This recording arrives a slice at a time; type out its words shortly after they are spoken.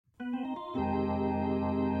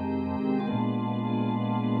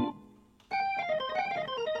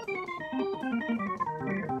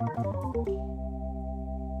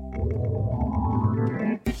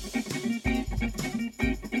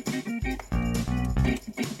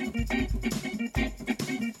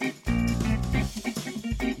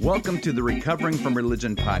Welcome to the Recovering from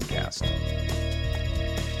Religion podcast.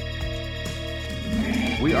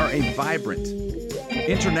 We are a vibrant,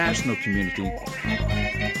 international community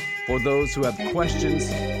for those who have questions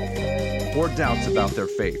or doubts about their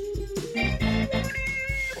faith.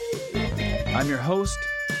 I'm your host,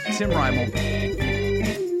 Tim Reimel,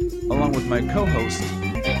 along with my co-host,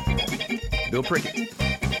 Bill Prickett.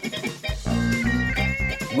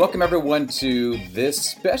 Welcome, everyone, to this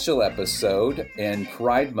special episode in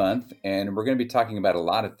Pride Month, and we're going to be talking about a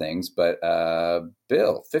lot of things, but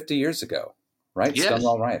Bill, 50 years ago, right? Yes.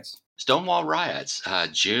 Stonewall riots. Stonewall riots,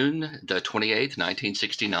 June the 28th,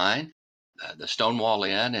 1969, the Stonewall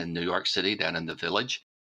Inn in New York City down in the Village.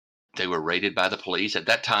 They were raided by the police. At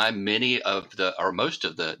that time, most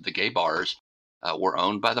of the gay bars were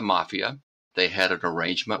owned by the mafia. They had an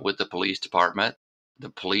arrangement with the police department. The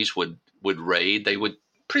police would raid. They would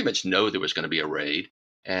pretty much know there was going to be a raid,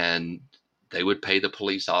 and they would pay the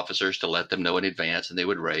police officers to let them know in advance, and they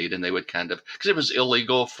would raid, and they would because it was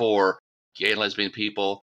illegal for gay and lesbian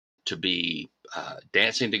people to be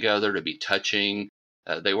dancing together, to be touching.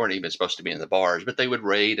 They weren't even supposed to be in the bars, but they would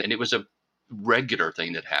raid, and it was a regular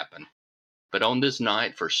thing that happened. But on this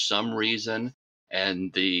night, for some reason,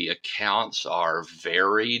 and the accounts are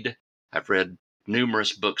varied. I've read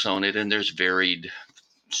numerous books on it, and there's varied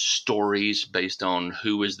stories based on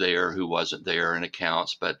who was there, who wasn't there, and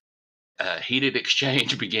accounts. But a heated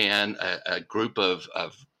exchange began. A group of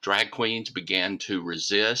drag queens began to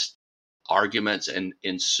resist. Arguments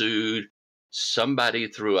ensued. Somebody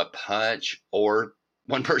threw a punch, or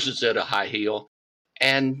one person said a high heel.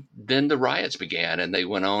 And then the riots began, and they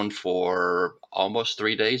went on for almost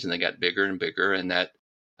 3 days, and they got bigger and bigger. And that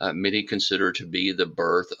many consider to be the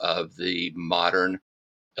birth of the modern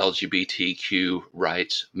LGBTQ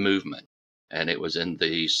rights movement. And it was in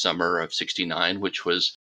the summer of '69, which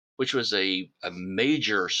was a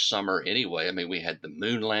major summer anyway. I mean, we had the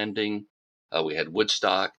moon landing, we had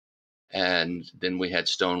Woodstock, and then we had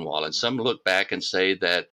Stonewall. And some look back and say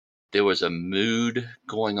that there was a mood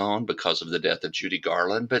going on because of the death of Judy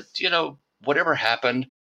Garland. But, whatever happened,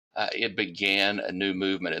 it began a new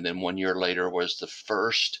movement. And then 1 year later was the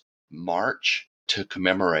first march to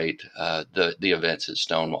commemorate the events at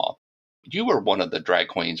Stonewall. You were one of the drag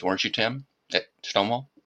queens, weren't you, Tim, at Stonewall?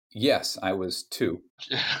 Yes, I was too.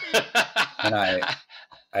 And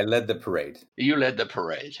I led the parade. You led the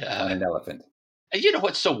parade. On an elephant. And you know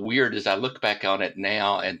what's so weird is I look back on it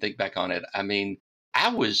now and think back on it. I mean,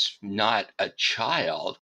 I was not a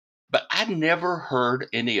child, but I never heard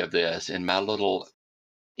any of this in my little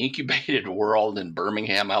incubated world in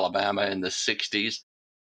Birmingham, Alabama in the 60s.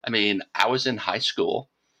 I mean, I was in high school,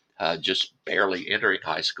 just barely entering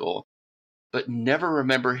high school, but never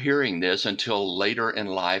remember hearing this until later in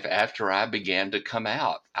life after I began to come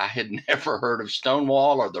out. I had never heard of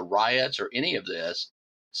Stonewall or the riots or any of this.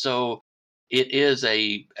 So it is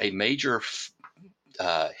a major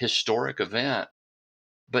historic event,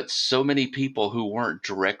 but so many people who weren't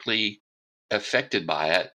directly affected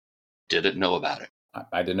by it didn't know about it.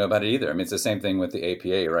 I didn't know about it either. I mean, it's the same thing with the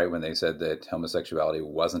APA, right? When they said that homosexuality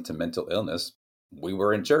wasn't a mental illness, we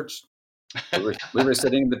were in church. We were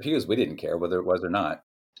sitting in the pews. We didn't care whether it was or not.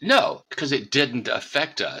 No, because it didn't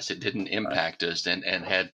affect us. It didn't impact us, and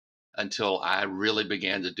had until I really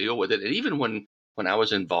began to deal with it. And even when I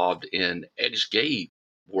was involved in ex-gay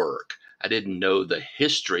work, I didn't know the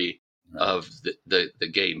history of the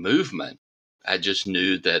gay movement. I just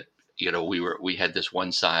knew that we had this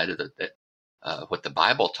one side of that. What the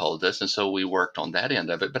Bible told us. And so we worked on that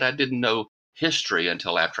end of it, but I didn't know history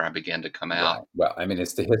until after I began to come out. Right. Well, I mean,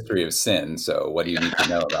 it's the history of sin. So what do you need to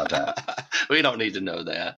know about that? We don't need to know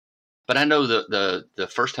that. But I know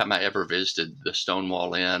the first time I ever visited the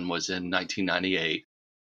Stonewall Inn was in 1998.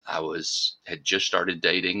 I had just started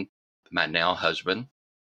dating my now husband,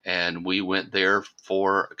 and we went there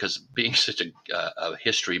because being such a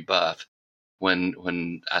history buff,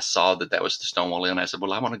 when I saw that was the Stonewall Inn, I said,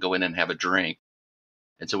 well, I want to go in and have a drink.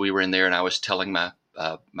 And so we were in there, and I was telling my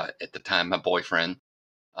at the time, my boyfriend,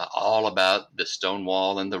 all about the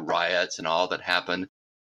Stonewall and the riots and all that happened.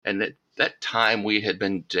 And at that time, we had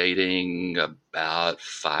been dating about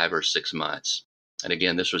 5 or 6 months. And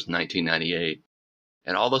again, this was 1998.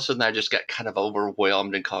 And all of a sudden, I just got kind of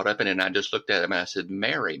overwhelmed and caught up in it. And I just looked at him and I said,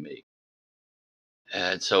 marry me.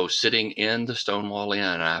 And so sitting in the Stonewall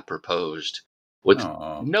Inn, I proposed with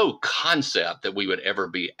no concept that we would ever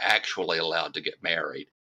be actually allowed to get married,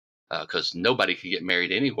 because nobody could get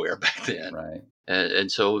married anywhere back then. Right.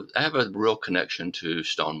 And so I have a real connection to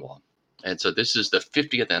Stonewall. And so this is the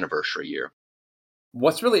 50th anniversary year.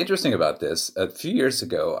 What's really interesting about this, a few years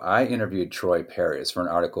ago, I interviewed Troy Paris for an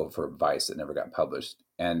article for Vice that never got published.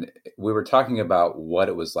 And we were talking about what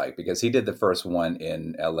it was like because he did the first one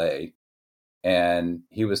in LA. And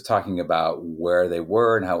he was talking about where they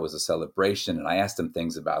were and how it was a celebration. And I asked him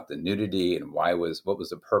things about the nudity and what was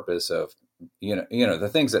the purpose of, the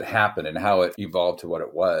things that happened and how it evolved to what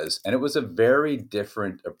it was. And it was a very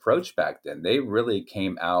different approach back then. They really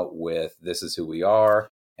came out with, this is who we are,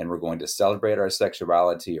 and we're going to celebrate our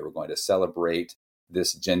sexuality, or we're going to celebrate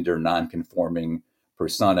this gender nonconforming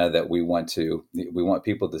persona that we want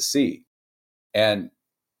people to see. And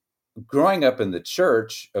growing up in the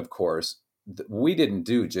church, of course, we didn't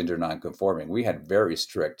do gender nonconforming. We had very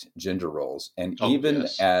strict gender roles. And even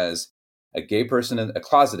as a gay person, a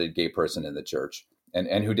closeted gay person in the church,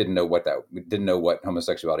 and who didn't know what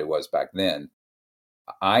homosexuality was back then,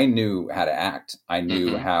 I knew how to act. I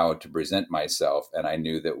knew how to present myself. And I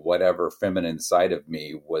knew that whatever feminine side of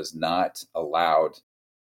me was not allowed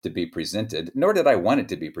to be presented, nor did I want it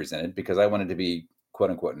to be presented, because I wanted to be quote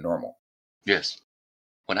unquote normal. Yes.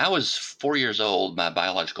 When I was 4 years old, my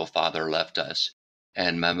biological father left us,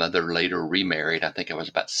 and my mother later remarried. I think I was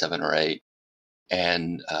about 7 or 8.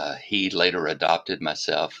 And he later adopted me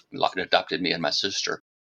and my sister.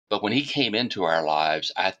 But when he came into our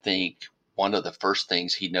lives, I think one of the first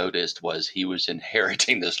things he noticed was he was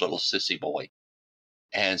inheriting this little sissy boy.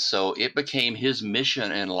 And so it became his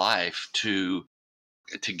mission in life to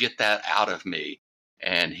get that out of me.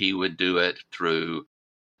 And he would do it through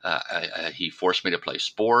he forced me to play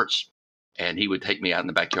sports, and he would take me out in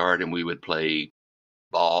the backyard and we would play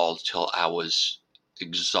ball till I was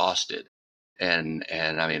exhausted. And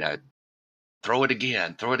I mean, I'd throw it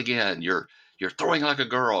again. You're throwing like a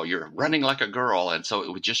girl. You're running like a girl. And so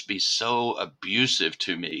it would just be so abusive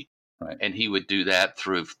to me. Right. And he would do that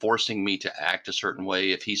through forcing me to act a certain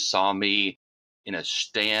way. If he saw me in a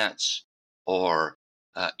stance or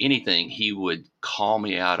anything, he would call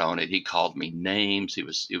me out on it. He called me names. It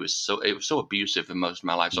was so abusive in most of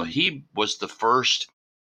my life. So he was the first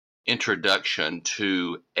introduction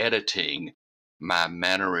to editing my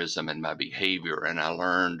mannerism and my behavior. And I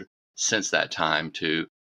learned since that time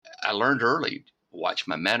I learned early, watch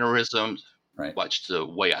my mannerisms, right. Watch the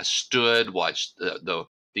way I stood, watch the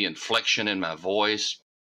inflection in my voice.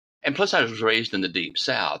 And plus, I was raised in the Deep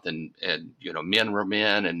South, and men were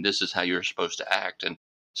men, and this is how you're supposed to act. And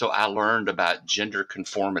so I learned about gender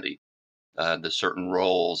conformity, the certain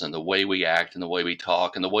roles, and the way we act, and the way we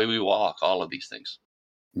talk, and the way we walk. All of these things.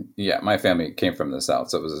 Yeah, my family came from the South,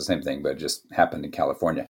 so it was the same thing, but it just happened in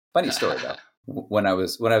California. Funny story though. When I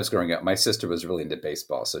was growing up, my sister was really into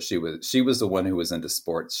baseball, so she was the one who was into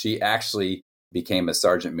sports. She actually became a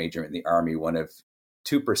sergeant major in the Army, one of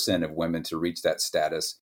 2% of women to reach that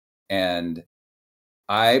status. And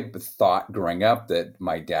I thought growing up that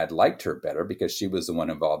my dad liked her better because she was the one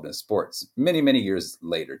involved in sports. Many, many years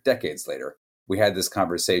later, decades later, we had this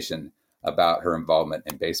conversation about her involvement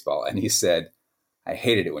in baseball. And he said, I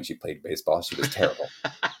hated it when she played baseball. She was terrible.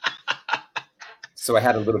 So I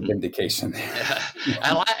had a little vindication there.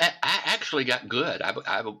 I actually got good.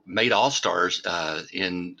 I made all-stars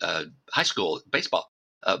in high school baseball.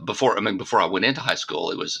 Before I went into high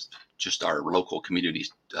school, it was just our local community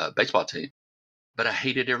baseball team. But I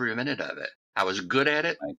hated every minute of it. I was good at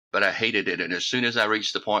it, Right. But I hated it. And as soon as I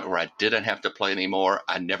reached the point where I didn't have to play anymore,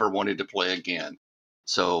 I never wanted to play again.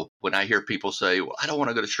 So when I hear people say, well, I don't want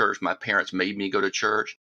to go to church, my parents made me go to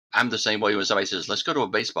church, I'm the same way when somebody says, let's go to a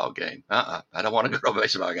baseball game. I don't want to go to a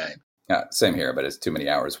baseball game. Same here, but it's too many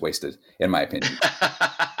hours wasted, in my opinion.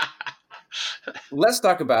 Let's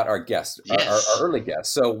talk about our guests, Yes. our early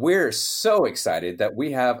guests. So we're so excited that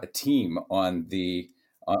we have a team on the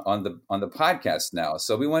podcast now.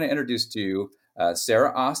 So we want to introduce to you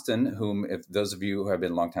Sarah Austin, whom, if those of you who have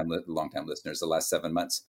been longtime listeners, the last 7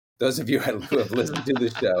 months, those of you who have listened to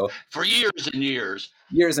the show for years and years,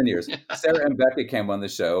 Sarah and Becca came on the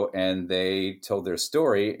show and they told their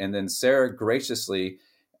story, and then Sarah graciously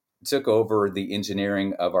took over the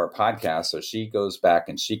engineering of our podcast. So she goes back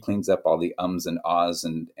and she cleans up all the ums and ahs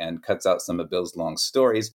and cuts out some of Bill's long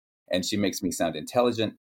stories, and she makes me sound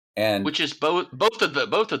intelligent. And which is both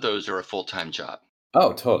of those are a full-time job.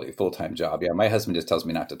 Oh, totally. Full-time job. Yeah. My husband just tells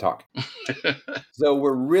me not to talk. So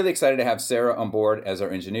we're really excited to have Sarah on board as our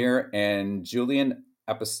engineer, and Julian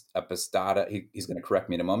Epistata. He's going to correct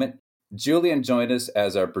me in a moment. Julian joined us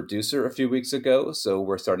as our producer a few weeks ago. So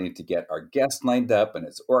we're starting to get our guests lined up and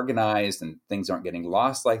it's organized and things aren't getting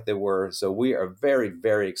lost like they were. So we are very,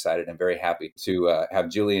 very excited and very happy to have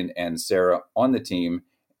Julian and Sarah on the team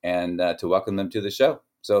and to welcome them to the show.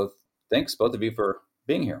 So thanks both of you for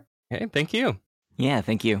being here. Hey, thank you. Yeah,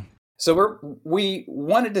 thank you. So we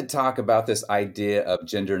wanted to talk about this idea of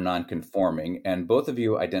gender nonconforming, and both of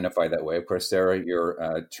you identify that way. Of course, Sarah,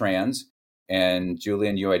 you're trans, and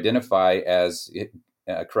Julian, you identify as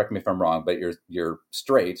correct me if I'm wrong, but you're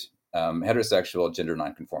straight, heterosexual, gender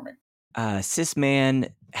nonconforming. Cis man,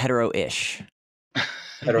 hetero-ish.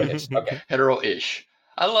 Hetero-ish. Okay. Hetero-ish.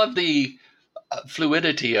 I love the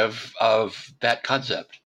fluidity of that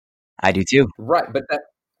concept. I do too. Right, but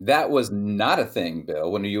that was not a thing,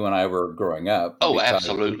 Bill, when you and I were growing up. Oh,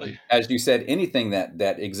 absolutely. As you said, anything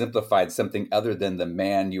that exemplified something other than the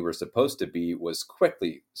man you were supposed to be was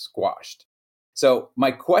quickly squashed. So my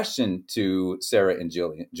question to Sarah and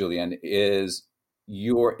Julian is,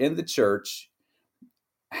 you're in the church.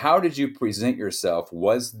 How did you present yourself?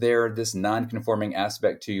 Was there this non-conforming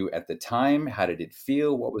aspect to you at the time? How did it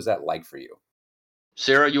feel? What was that like for you?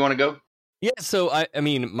 Sarah, you want to go? Yeah, so I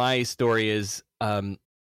mean, my story is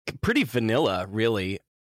pretty vanilla, really.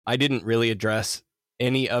 I didn't really address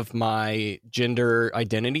any of my gender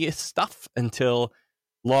identity stuff until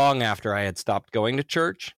long after I had stopped going to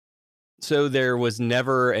church. So there was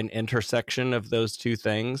never an intersection of those two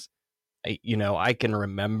things. I can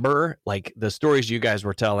remember like the stories you guys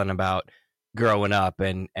were telling about growing up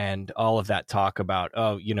and all of that talk about,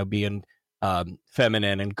 being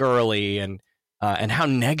feminine and girly and how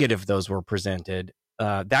negative those were presented.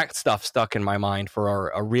 That stuff stuck in my mind for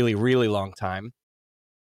a really, really long time.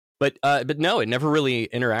 But no, it never really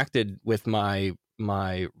interacted with my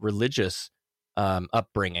religious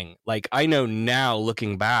upbringing. Like I know now,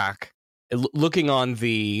 looking back, looking on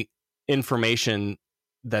the information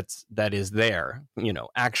that is there,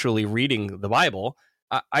 actually reading the Bible,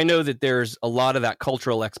 I know that there's a lot of that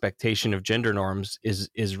cultural expectation of gender norms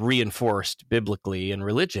is reinforced biblically in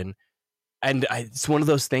religion. And it's one of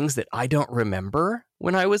those things that I don't remember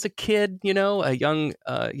when I was a kid, a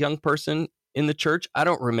young person in the church. I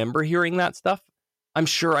don't remember hearing that stuff. I'm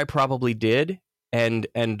sure I probably did. And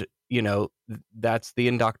that's the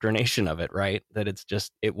indoctrination of it, right? That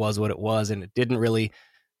it was what it was, and it didn't really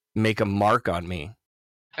make a mark on me.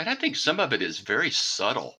 And I think some of it is very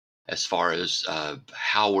subtle as far as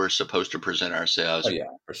how we're supposed to present ourselves. Oh, yeah,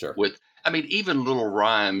 for sure. Even little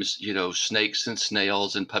rhymes, snakes and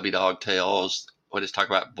snails and puppy dog tails. What is talk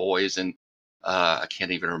about boys, and I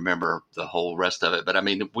can't even remember the whole rest of it. But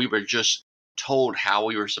we were just told how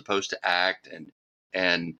we were supposed to act,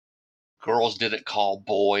 and girls didn't call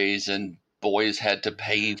boys, and boys had to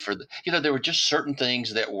pay for there were just certain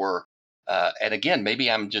things that were. And again, maybe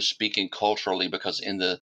I'm just speaking culturally, because in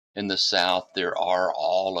the South there are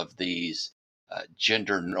all of these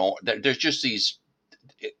gender there's just these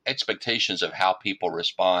expectations of how people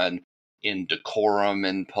respond in decorum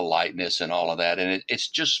and politeness and all of that, and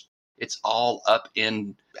it's all up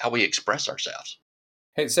in how we express ourselves.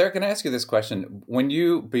 Hey, Sarah, can I ask you this question? When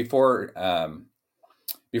you before you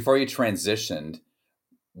transitioned,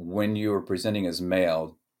 when you were presenting as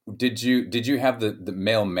male, did you have the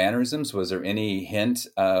male mannerisms? Was there any hint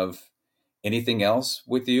of anything else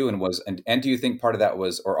with you? And do you think part of that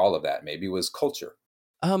was, or all of that maybe, was culture?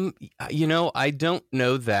 I don't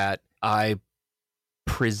know that I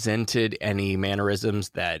presented any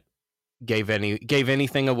mannerisms that gave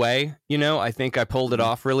anything away. I think I pulled it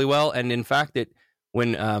off really well. And in fact,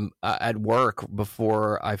 when at work,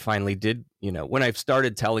 before I finally did, when I've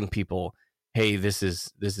started telling people, hey, this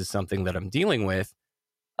is something that I'm dealing with,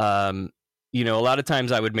 a lot of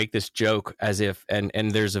times I would make this joke as if,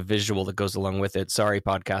 and there's a visual that goes along with it. Sorry,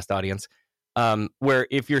 podcast audience. Where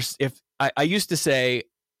if I used to say,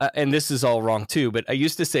 and this is all wrong too, but I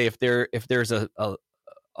used to say if there's a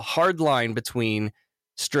hard line between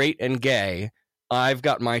straight and gay, I've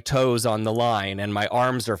got my toes on the line and my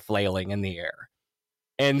arms are flailing in the air.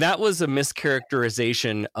 And that was a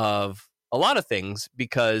mischaracterization of a lot of things,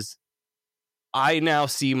 because I now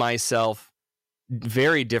see myself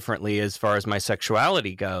very differently as far as my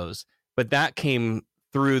sexuality goes, but that came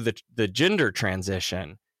through the gender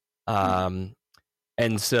transition. And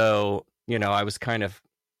so, I was kind of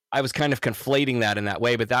conflating that in that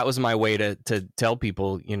way, but that was my way to tell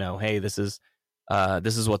people, hey, this is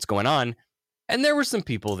what's going on. And there were some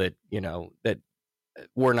people that, that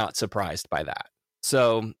were not surprised by that.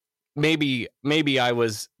 So maybe I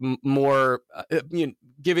was more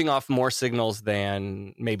giving off more signals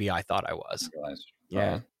than maybe I thought I was.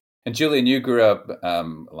 Yeah. And Julian, you grew up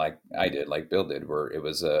like I did, like Bill did, where it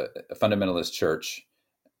was a fundamentalist church.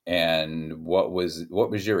 And what was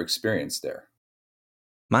your experience there?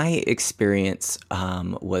 My experience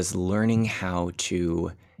was learning how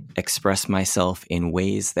to express myself in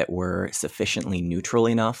ways that were sufficiently neutral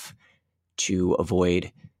enough to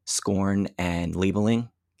avoid scorn and labeling.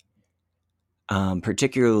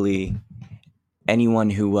 particularly anyone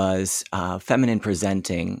who was feminine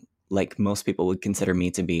presenting, like most people would consider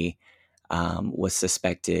me to be, was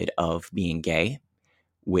suspected of being gay,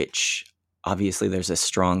 which obviously there's a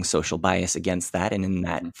strong social bias against that. And in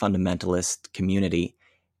that fundamentalist community,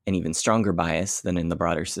 an even stronger bias than in the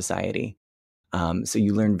broader society. So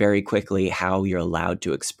you learn very quickly how you're allowed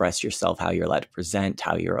to express yourself, how you're allowed to present,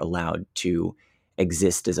 how you're allowed to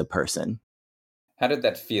exist as a person. How did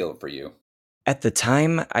that feel for you? At the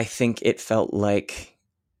time, I think it felt like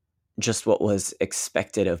just what was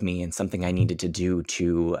expected of me and something I needed to do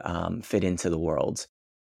to fit into the world.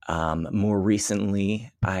 More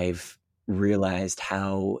recently, I've realized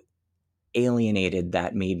how alienated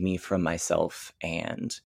that made me from myself,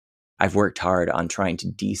 and I've worked hard on trying to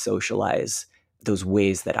desocialize those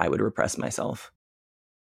ways that I would repress myself.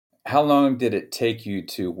 How long did it take you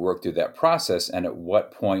to work through that process, and at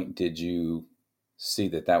what point did you see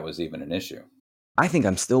that that was even an issue? I think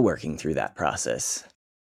I'm still working through that process.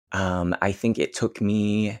 I think it took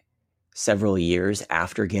me several years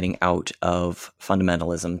after getting out of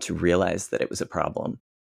fundamentalism to realize that it was a problem.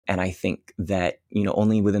 And I think that,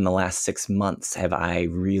 only within the last 6 months have I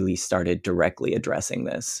really started directly addressing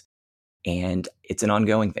this. And it's an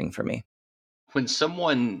ongoing thing for me. When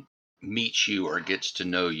someone meets you or gets to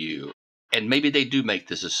know you, and maybe they do make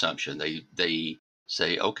this assumption, they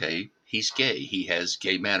say, okay, he's gay, he has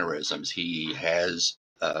gay mannerisms, he has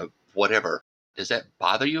whatever. Does that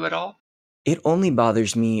bother you at all? It only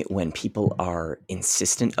bothers me when people are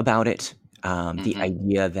insistent about it. The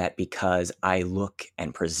idea that because I look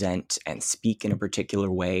and present and speak in a particular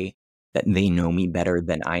way, that they know me better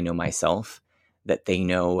than I know myself, that they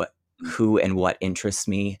know who and what interests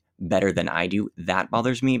me better than I do, that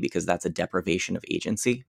bothers me because that's a deprivation of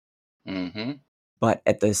agency. Mm-hmm. But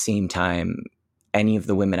at the same time, any of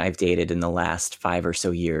the women I've dated in the last 5 or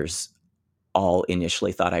so years all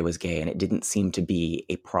initially thought I was gay, and it didn't seem to be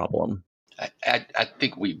a problem. I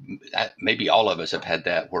think maybe all of us have had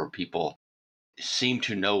that where people seem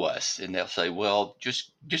to know us and they'll say, well,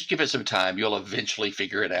 just give it some time. You'll eventually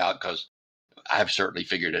figure it out, because I've certainly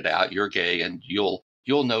figured it out. You're gay and you'll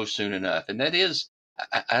know soon enough. And that is,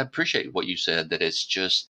 I appreciate what you said, that it's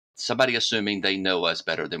just somebody assuming they know us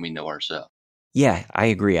better than we know ourselves. Yeah, I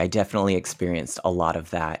agree. I definitely experienced a lot of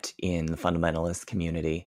that in the fundamentalist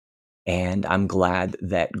community. And I'm glad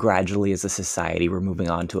that gradually as a society, we're moving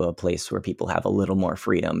on to a place where people have a little more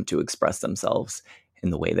freedom to express themselves in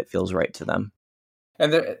the way that feels right to them.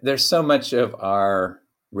 And there's so much of our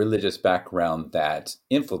religious background that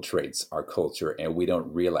infiltrates our culture, and we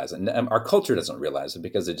don't realize it. And our culture doesn't realize it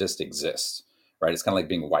because it just exists, right? It's kind of like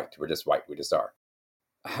being white. We're just white. We just are.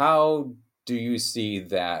 How do you see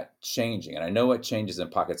that changing? And I know it changes in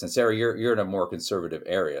pockets. And Sarah, you're in a more conservative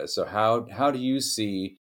area. So how do you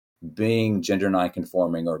see being gender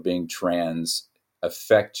nonconforming or being trans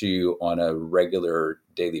affect you on a regular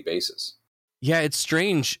daily basis? Yeah, it's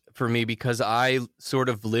strange for me because I sort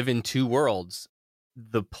of live in two worlds.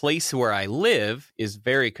 The place where I live is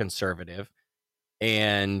very conservative,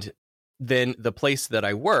 and then the place that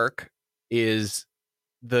I work is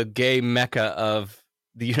the gay mecca of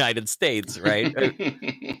the United States, right?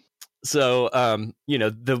 So,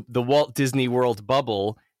 the Walt Disney World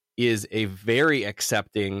bubble is a very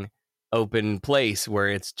accepting, open place where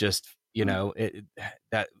it's just,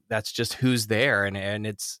 that's just who's there, and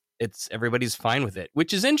it's everybody's fine with it,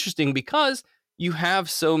 which is interesting because you have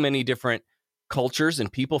so many different cultures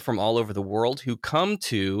and people from all over the world who come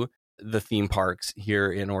to the theme parks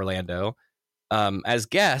here in Orlando as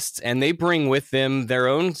guests, and they bring with them their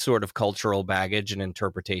own sort of cultural baggage and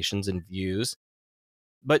interpretations and views.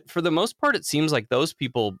 But for the most part, it seems like those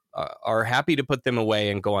people are happy to put them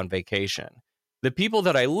away and go on vacation. The people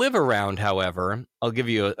that I live around, however, I'll give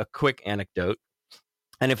you a quick anecdote.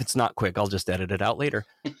 And if it's not quick, I'll just edit it out later.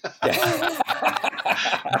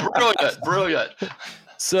 Brilliant.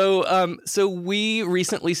 So we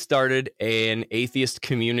recently started an atheist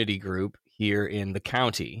community group here in the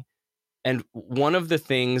county. And one of the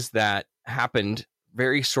things that happened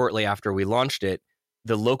very shortly after we launched it,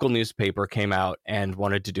 the local newspaper came out and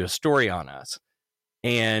wanted to do a story on us.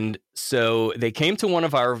 And so they came to one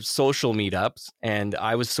of our social meetups, and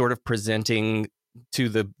I was sort of presenting to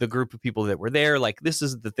the group of people that were there, like, this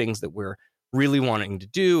is the things that we're really wanting to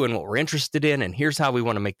do and what we're interested in, and here's how we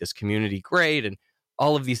want to make this community great, and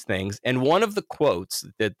all of these things. And one of the quotes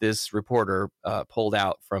that this reporter pulled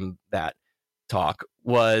out from that talk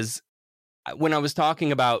was, when I was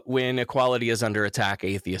talking about when equality is under attack,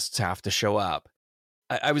 atheists have to show up.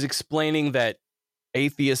 I was explaining that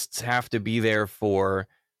atheists have to be there for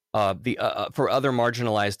for other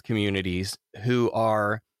marginalized communities who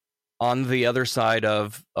are on the other side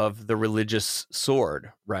of the religious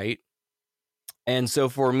sword, right? And so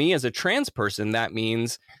for me as a trans person, that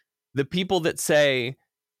means the people that say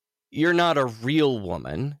you're not a real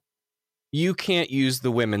woman, you can't use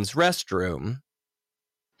the women's restroom,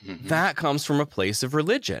 that comes from a place of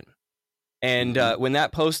religion. And when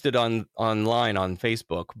that posted online on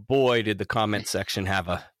Facebook, boy, did the comment section have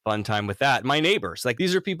a fun time with that. My neighbors, like,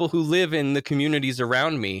 these are people who live in the communities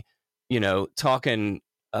around me, you know, talking,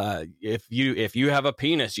 if you have a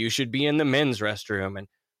penis, you should be in the men's restroom, and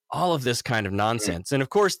all of this kind of nonsense. And of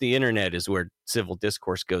course, the internet is where civil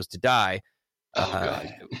discourse goes to die. Oh,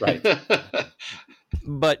 God. Right.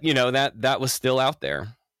 But, you know, that was still out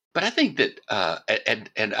there. But I think that,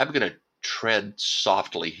 and I'm going to tread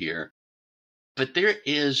softly here, but there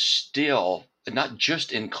is still, not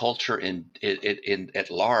just in culture in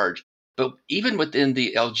at large, but even within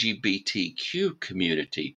the LGBTQ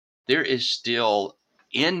community, there is still,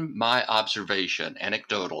 in my observation,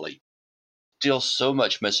 anecdotally, still so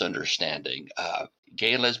much misunderstanding.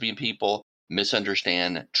 Gay and lesbian people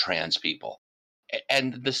misunderstand trans people.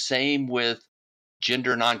 And the same with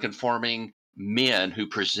gender nonconforming men who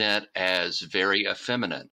present as very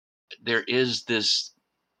effeminate. There is this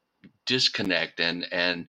disconnect and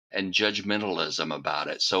judgmentalism about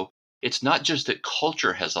it. So it's not just that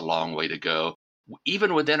culture has a long way to go.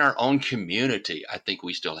 Even within our own community, I think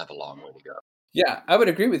we still have a long way to go. Yeah, I would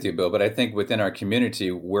agree with you, Bill, but I think within our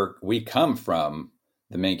community, we come from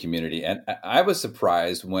the main community. And I was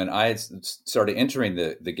surprised when I started entering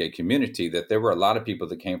the gay community that there were a lot of people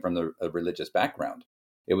that came from a religious background.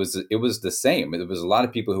 It was the same. There was a lot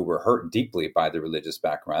of people who were hurt deeply by the religious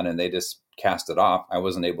background, and they just cast it off. I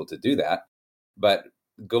wasn't able to do that. But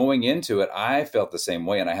going into it, I felt the same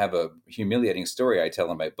way. And I have a humiliating story I tell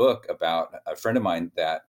in my book about a friend of mine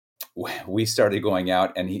that we started going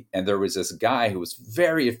out, and there was this guy who was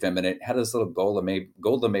very effeminate, had this little gold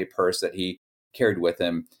lame purse that he carried with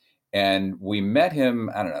him. And we met him,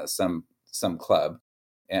 I don't know, some club.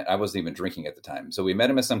 And I wasn't even drinking at the time. So we met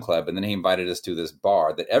him at some club, and then he invited us to this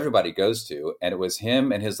bar that everybody goes to. And it was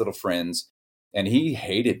him and his little friends. And he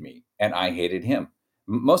hated me, and I hated him,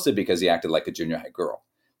 mostly because he acted like a junior high girl,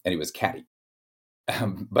 and he was catty.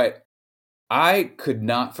 But I could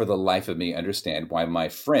not for the life of me understand why my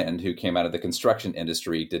friend, who came out of the construction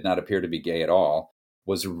industry, did not appear to be gay at all,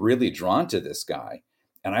 was really drawn to this guy.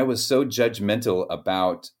 And I was so judgmental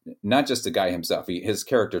about not just the guy himself. His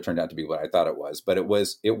character turned out to be what I thought it was, but it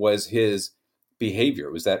was his behavior.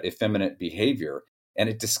 It was that effeminate behavior. And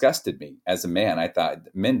it disgusted me as a man. I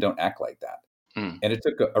thought men don't act like that. And it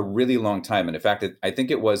took a really long time. And in fact, I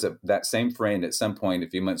think it was that same friend at some point, a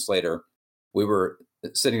few months later, we were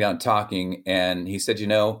sitting down talking, and he said, you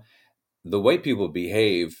know, the way people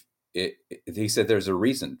behave, he said, there's a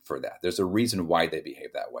reason for that. There's a reason why they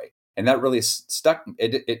behave that way. And that really stuck.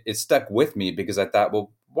 It stuck with me because I thought,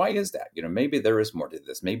 well, why is that? You know, maybe there is more to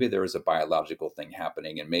this. Maybe there is a biological thing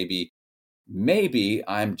happening, and maybe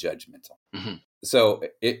I'm judgmental. Mm-hmm. So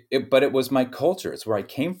but it was my culture. It's where I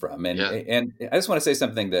came from. And I just want to say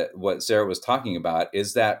something that what Sarah was talking about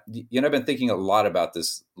is that, you know, I've been thinking a lot about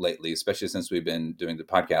this lately, especially since we've been doing the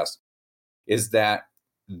podcast, is that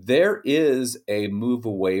there is a move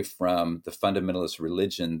away from the fundamentalist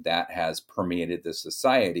religion that has permeated the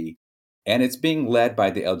society, and it's being led by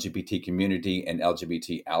the LGBT community and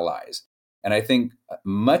LGBT allies. And I think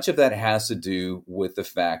much of that has to do with the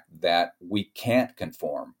fact that we can't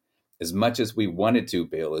conform as much as we wanted to,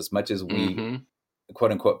 Bill, as much as we,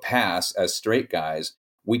 quote unquote, pass as straight guys.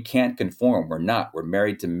 We can't conform. We're not. We're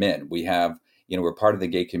married to men. We have, you know, we're part of the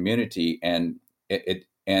gay community, and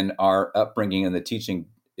and our upbringing and the teaching,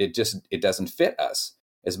 it doesn't fit us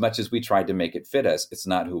as much as we tried to make it fit us. It's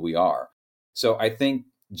not who we are. So I think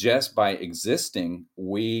just by existing,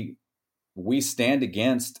 we stand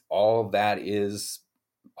against all that is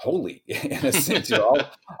holy, in a sense. You know,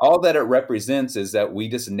 all that it represents is that we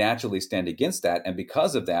just naturally stand against that. And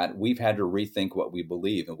because of that, we've had to rethink what we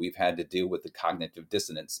believe, and we've had to deal with the cognitive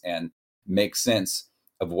dissonance and make sense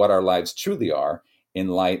of what our lives truly are in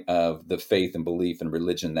light of the faith and belief and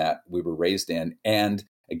religion that we were raised in, and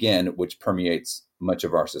again, which permeates much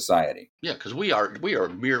of our society. Yeah, because we are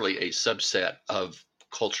merely a subset of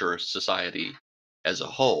culture, society as a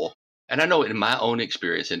whole. And I know in my own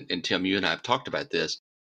experience, and Tim, you and I have talked about this,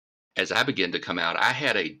 as I began to come out, I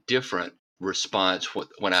had a different response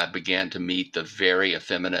when I began to meet the very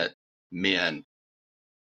effeminate men.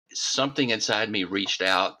 Something inside me reached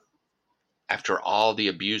out after all the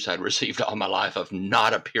abuse I'd received all my life of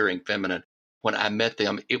not appearing feminine. When I met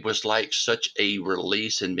them, it was like such a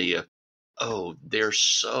release in me of, oh, they're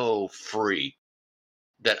so free.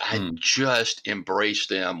 that I just embraced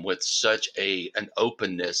them with such an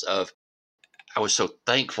openness of, I was so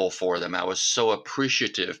thankful for them. I was so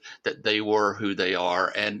appreciative that they were who they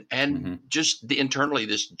are, and just internally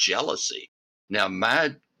this jealousy. Now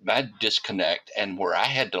my disconnect and where I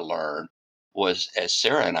had to learn was, as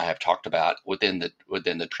Sarah and I have talked about, within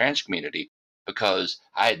the trans community, because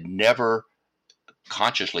I had never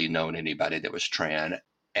consciously known anybody that was trans,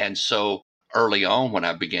 and so early on when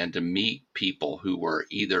I began to meet people who were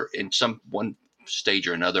either in one stage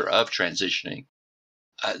or another of transitioning,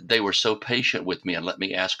 they were so patient with me and let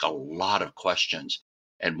me ask a lot of questions.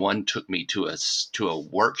 And one took me to a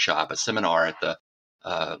workshop, a seminar at the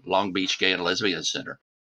Long Beach Gay and Lesbian Center.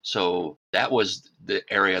 So that was the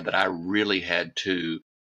area that I really had to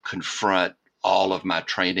confront all of my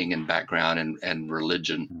training and background and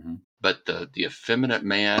religion. But the effeminate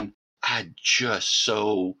man, I just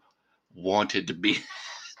so wanted to be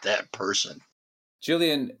that person.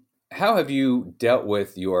 Julian, how have you dealt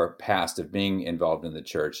with your past of being involved in the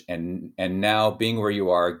church and now being where you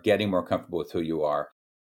are, getting more comfortable with who you are?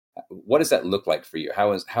 What does that look like for you?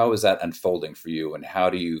 How is that unfolding for you, and how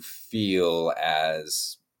do you feel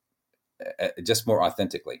as just more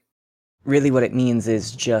authentically? Really what it means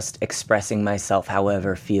is just expressing myself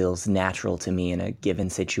however feels natural to me in a given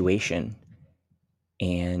situation.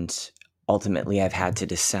 And ultimately I've had to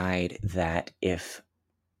decide that if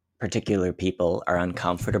particular people are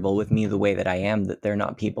uncomfortable with me the way that I am, that they're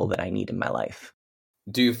not people that I need in my life.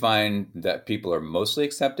 Do you find that people are mostly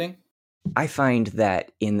accepting? I find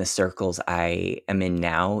that in the circles I am in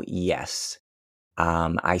now, yes.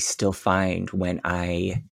 I still find when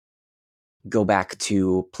I go back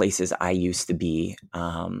to places I used to be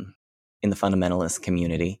in the fundamentalist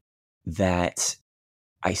community, that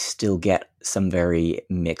I still get some very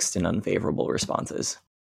mixed and unfavorable responses.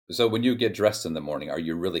 So when you get dressed in the morning, are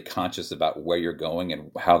you really conscious about where you're going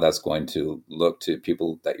and how that's going to look to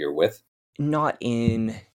people that you're with? Not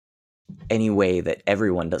in any way that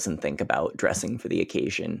everyone doesn't think about dressing for the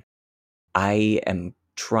occasion. I am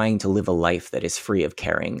trying to live a life that is free of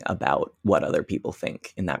caring about what other people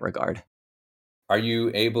think in that regard. Are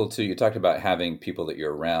you able to, you talked about having people that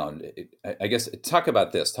you're around. I guess, talk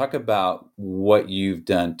about this. Talk about what you've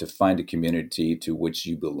done to find a community to which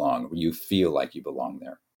you belong, where you feel like you belong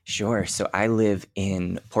there. Sure. So I live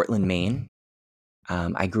in Portland, Maine.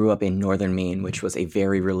 I grew up in northern Maine, which was a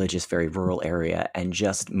very religious, very rural area. And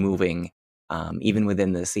just moving, even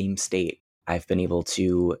within the same state, I've been able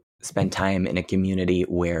to spend time in a community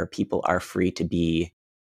where people are free to be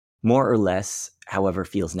more or less however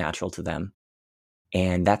feels natural to them.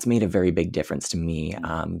 And that's made a very big difference to me,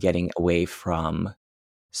 getting away from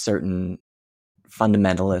certain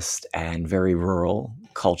fundamentalist and very rural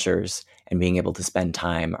cultures and being able to spend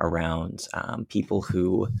time around people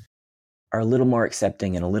who are a little more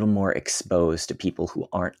accepting and a little more exposed to people who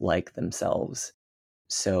aren't like themselves.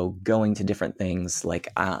 So going to different things, like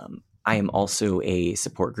I am also a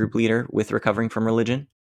support group leader with Recovering from Religion.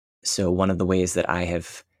 So one of the ways that I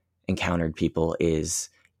have encountered people is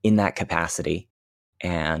in that capacity.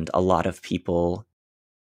 And a lot of people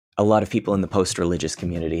in the post-religious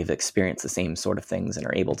community have experienced the same sort of things and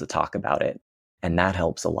are able to talk about it. And that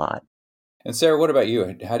helps a lot. And Sarah, what about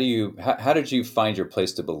you? How did you find your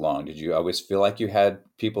place to belong? Did you always feel like you had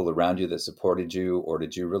people around you that supported you, or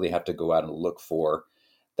did you really have to go out and look for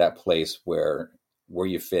that place where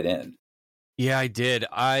you fit in? Yeah, I did.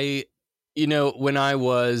 When I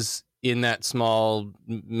was in that small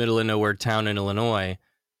middle of nowhere town in Illinois,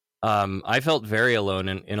 I felt very alone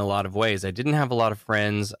in a lot of ways. I didn't have a lot of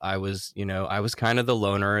friends. I was kind of the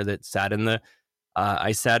loner that sat in the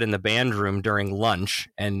I sat in the band room during lunch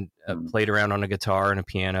and played around on a guitar and a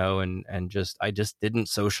piano and I just didn't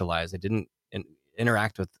socialize. I didn't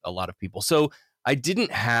interact with a lot of people. So I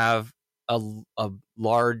didn't have a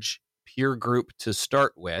large peer group to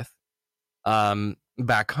start with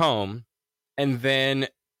back home. And then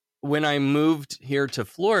when I moved here to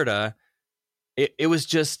Florida, it was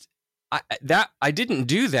just I didn't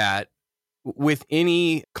do that with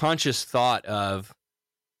any conscious thought of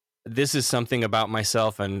this is something about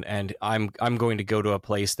myself and I'm going to go to a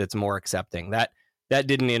place that's more accepting. That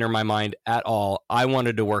didn't enter my mind at all. I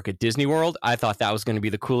wanted to work at Disney World. I thought that was going to be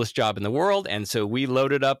the coolest job in the world. And so we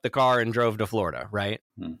loaded up the car and drove to Florida, right?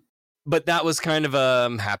 But that was kind of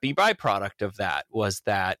a happy byproduct of that, was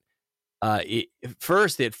that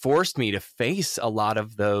first it forced me to face a lot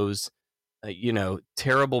of those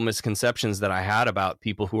terrible misconceptions that I had about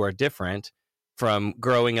people who are different from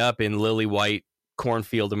growing up in lily white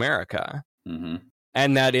cornfield America. Mm-hmm.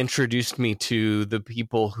 And that introduced me to the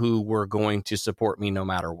people who were going to support me no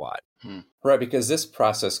matter what. Right, because this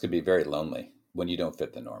process could be very lonely. when you don't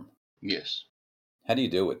fit the norm. Yes. How do you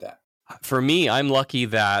deal with that? For me, I'm lucky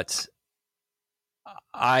that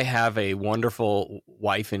I have a wonderful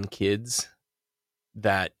wife and kids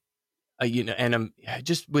that, and I'm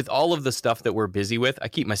just with all of the stuff that we're busy with. I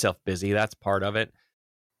keep myself busy. That's part of it.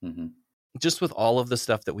 Mm-hmm. Just with all of the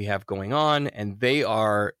stuff that we have going on, and they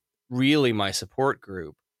are really my support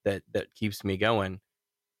group that keeps me going.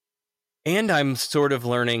 And I'm sort of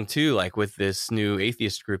learning too, like with this new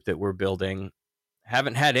atheist group that we're building,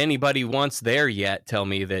 haven't had anybody once there yet tell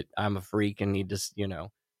me that I'm a freak and need to,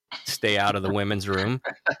 stay out of the women's room.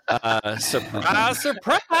 Surprise,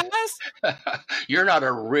 surprise. You're not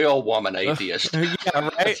a real woman atheist. Yeah,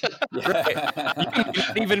 right. Right. You might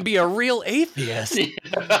not even be a real atheist.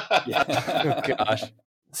 Oh, gosh.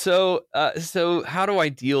 So how do I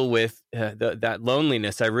deal with that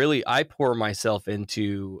loneliness? I pour myself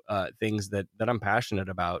into things that I'm passionate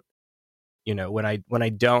about. When I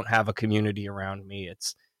don't have a community around me,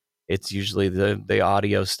 it's usually the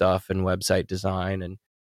audio stuff and website design,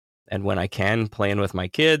 and when I can, playing with my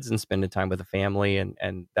kids and spending time with the family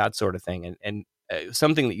and that sort of thing. And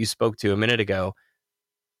something that you spoke to a minute ago,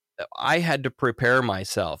 I had to prepare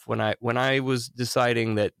myself when I was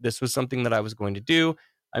deciding that this was something that I was going to do.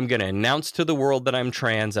 I'm going to announce to the world that I'm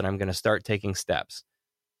trans, and I'm going to start taking steps.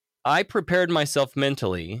 I prepared myself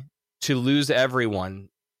mentally to lose everyone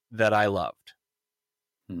that I loved.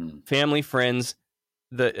 Family, friends,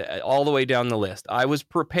 all the way down the list. I was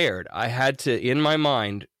prepared. I had to, in my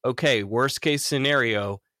mind, okay, worst case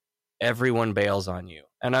scenario, everyone bails on you.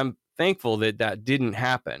 And I'm thankful that didn't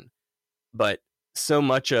happen. But so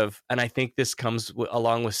much of, and I think this comes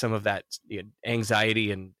along with some of that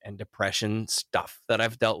anxiety and depression stuff that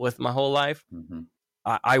I've dealt with my whole life. Mm-hmm.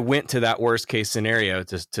 I went to that worst case scenario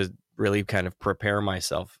to really kind of prepare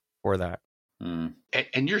myself for that.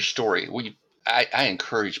 And your story, I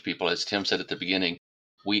encourage people, as Tim said at the beginning,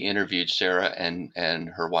 we interviewed Sarah and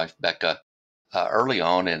her wife, Becca, early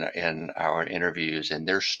on in our interviews, and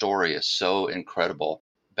their story is so incredible.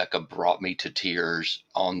 Becca brought me to tears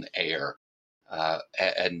on the air.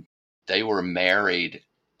 And they were married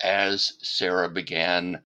as Sarah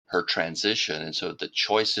began her transition. And so the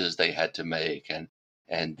choices they had to make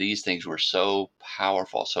and these things were so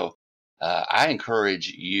powerful. So I encourage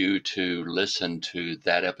you to listen to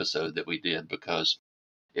that episode that we did, because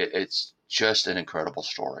it's just an incredible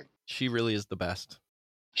story. She really is the best.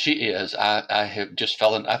 She is. I have just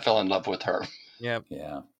I fell in love with her. Yep.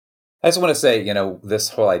 Yeah. I just want to say, this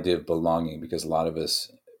whole idea of belonging, because a lot of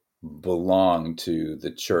us belong to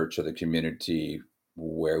the church or the community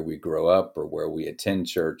where we grow up or where we attend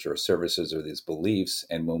church or services or these beliefs.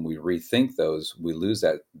 And when we rethink those, we lose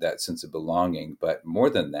that sense of belonging. But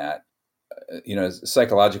more than that,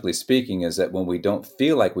 psychologically speaking, is that when we don't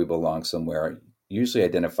feel like we belong somewhere, usually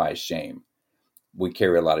identifies shame. We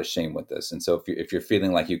carry a lot of shame with us. And so if you're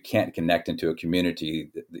feeling like you can't connect into a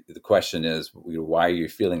community, the question is, why are you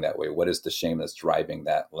feeling that way? What is the shame that's driving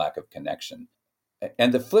that lack of connection?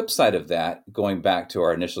 And the flip side of that, going back to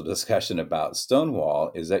our initial discussion about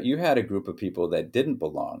Stonewall, is that you had a group of people that didn't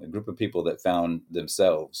belong, a group of people that found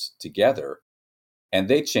themselves together, and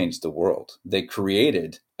they changed the world. They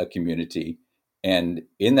created a community, and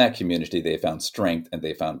in that community, they found strength and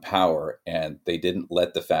they found power, and they didn't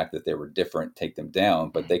let the fact that they were different take them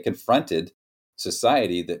down, but they confronted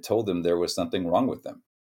society that told them there was something wrong with them.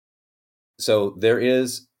 So there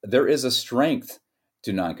is a strength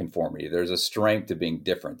to nonconformity. There's a strength to being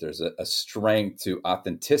different. There's a strength to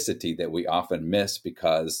authenticity that we often miss,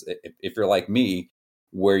 because if you're like me,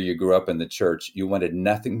 where you grew up in the church, you wanted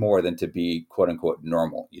nothing more than to be quote unquote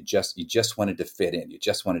normal. You just wanted to fit in. You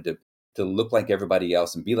just wanted to look like everybody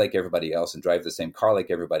else and be like everybody else and drive the same car like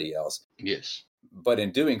everybody else. Yes. But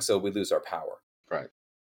in doing so, we lose our power. Right.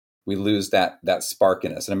 We lose that spark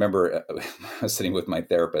in us. And I remember I was sitting with my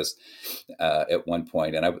therapist at one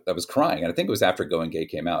point, and I was crying. And I think it was after Going Gay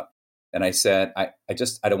came out. And I said, I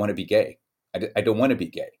don't want to be gay. I don't want to be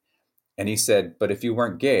gay. And he said, but if you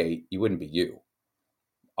weren't gay, you wouldn't be you.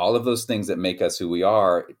 All of those things that make us who we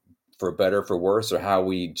are, for better, for worse, or how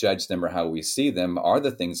we judge them or how we see them, are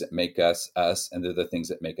the things that make us us. And they're the things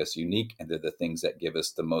that make us unique. And they're the things that give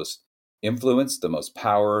us the most influence, the most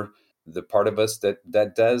power, the part of us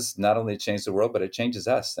that does not only change the world, but it changes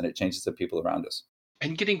us and it changes the people around us.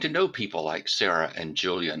 And getting to know people like Sarah and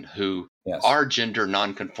Julian, who Yes. are gender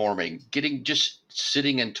nonconforming, just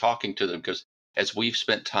sitting and talking to them, because as we've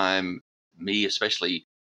spent time, me especially,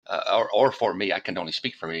 or for me, I can only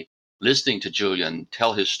speak for me, listening to Julian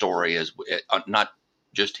tell his story, as not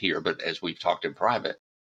just here, but as we've talked in private,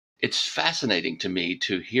 it's fascinating to me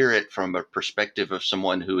to hear it from a perspective of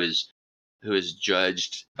someone who is who is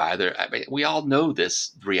judged by their, I mean, we all know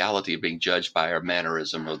this reality of being judged by our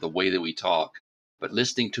mannerism or the way that we talk, but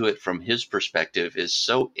listening to it from his perspective is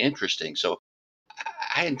so interesting. So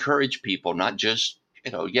I encourage people, not just,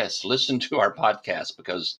 yes, listen to our podcast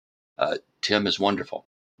because Tim is wonderful,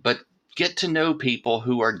 but get to know people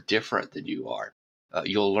who are different than you are.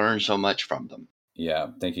 You'll learn so much from them. Yeah,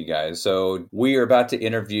 thank you guys. So we are about to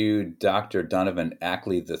interview Dr. Donovan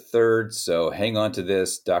Ackley III. So hang on to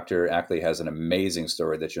this. Dr. Ackley has an amazing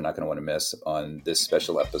story that you're not going to want to miss on this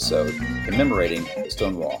special episode commemorating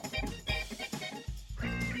Stonewall.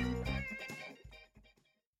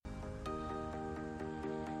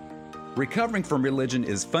 Recovering from Religion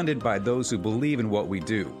is funded by those who believe in what we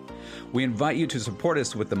do. We invite you to support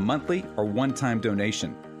us with a monthly or one-time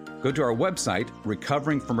donation. Go to our website,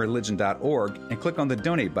 recoveringfromreligion.org, and click on the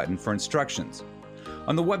donate button for instructions.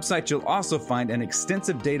 On the website, you'll also find an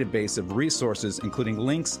extensive database of resources, including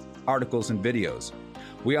links, articles, and videos.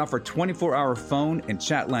 We offer 24-hour phone and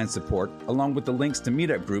chat line support, along with the links to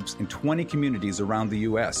meetup groups in 20 communities around the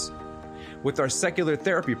U.S. With our Secular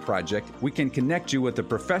Therapy Project, we can connect you with a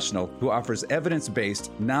professional who offers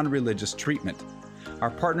evidence-based, non-religious treatment.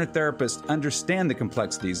 Our partner therapists understand the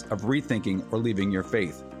complexities of rethinking or leaving your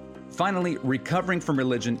faith. Finally, Recovering from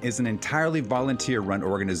Religion is an entirely volunteer-run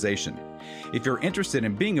organization. If you're interested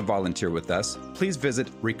in being a volunteer with us, please visit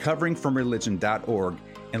recoveringfromreligion.org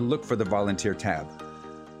and look for the volunteer tab.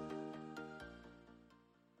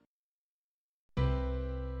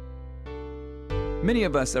 Many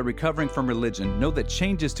of us at Recovering from Religion know that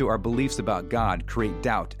changes to our beliefs about God create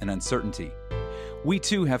doubt and uncertainty. We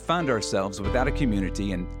too have found ourselves without a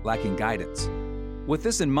community and lacking guidance. With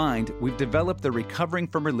this in mind, we've developed the Recovering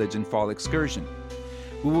from Religion Fall Excursion.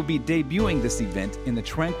 We will be debuting this event in the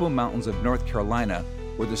tranquil mountains of North Carolina,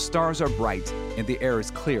 where the stars are bright and the air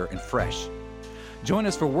is clear and fresh. Join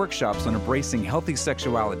us for workshops on embracing healthy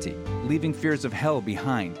sexuality, leaving fears of hell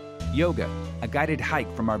behind, yoga, a guided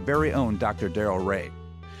hike from our very own Dr. Daryl Ray,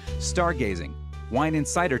 stargazing, wine and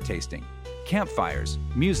cider tasting, campfires,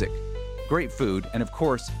 music, great food, and of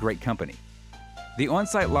course, great company. The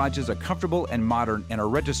on-site lodges are comfortable and modern, and our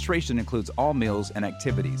registration includes all meals and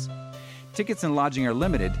activities. Tickets and lodging are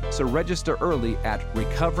limited, so register early at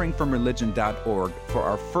recoveringfromreligion.org for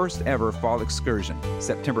our first ever fall excursion,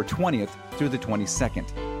 September 20th through the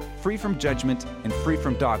 22nd. Free from judgment and free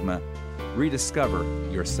from dogma, rediscover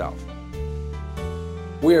yourself.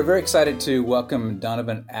 We are very excited to welcome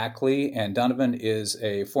Donovan Ackley, and Donovan is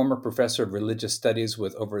a former professor of religious studies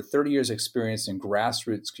with over 30 years experience in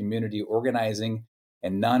grassroots community organizing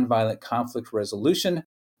and nonviolent conflict resolution,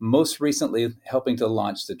 most recently helping to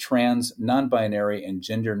launch the trans, non-binary, and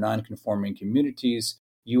gender nonconforming communities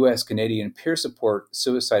U.S.-Canadian peer support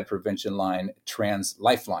suicide prevention line, Trans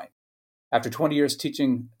Lifeline. After 20 years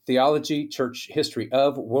teaching theology, church history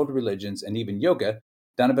of, world religions, and even yoga,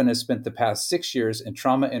 Donovan has spent the past 6 years in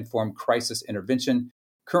trauma-informed crisis intervention,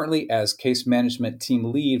 currently as case management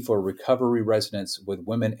team lead for recovery residents with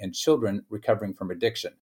women and children recovering from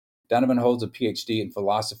addiction. Donovan holds a PhD in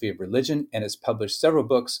philosophy of religion and has published several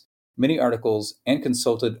books, many articles, and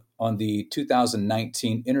consulted on the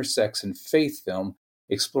 2019 Intersex and Faith film,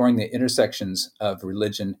 exploring the intersections of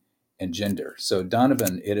religion and gender. So,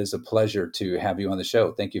 Donovan, it is a pleasure to have you on the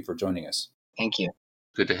show. Thank you for joining us. Thank you.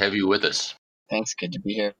 Good to have you with us. Thanks. Good to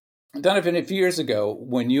be here. Donovan, a few years ago,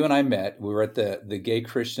 when you and I met, we were at the Gay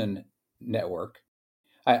Christian Network.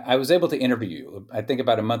 I was able to interview you. I think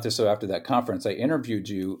about a month or so after that conference, I interviewed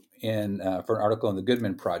you for an article in the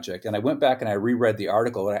Goodman Project. And I went back and I reread the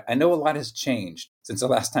article. And I know a lot has changed since the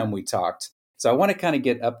last time we talked. So I want to kind of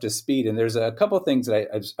get up to speed. And there's a couple of things that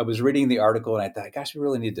I was reading the article and I thought, gosh, we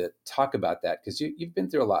really need to talk about that because you've been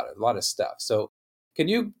through a lot of stuff. So can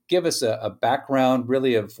you give us a background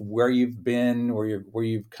really of where you've been, where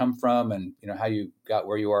you've come from, and how you got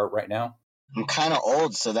where you are right now? I'm kind of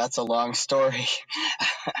old, so that's a long story.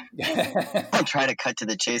 I'll try to cut to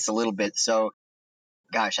the chase a little bit. So,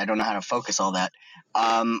 gosh, I don't know how to focus all that.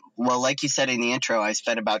 Well, like you said in the intro, I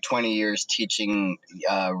spent about 20 years teaching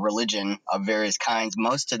religion of various kinds,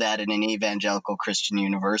 most of that in an evangelical Christian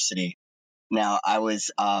university. Now, I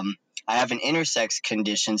have an intersex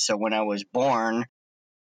condition, so when I was born,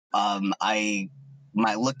 I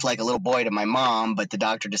looked like a little boy to my mom, but the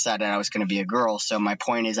doctor decided I was going to be a girl. So my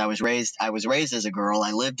point is I was raised as a girl.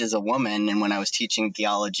 I lived as a woman. And when I was teaching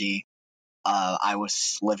theology, I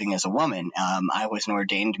was living as a woman. I was an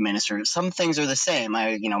ordained minister. Some things are the same.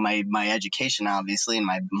 My education, obviously, and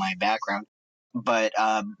my background, but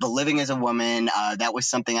living as a woman, that was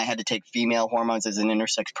something I had to take female hormones as an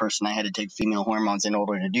intersex person. I had to take female hormones in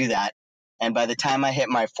order to do that. And by the time I hit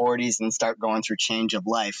my 40s and start going through change of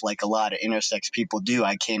life, like a lot of intersex people do,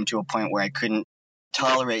 I came to a point where I couldn't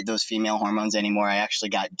tolerate those female hormones anymore. I actually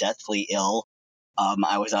got deathly ill.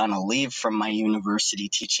 I was on a leave from my university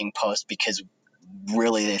teaching post because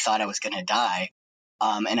really they thought I was going to die.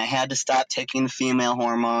 And I had to stop taking the female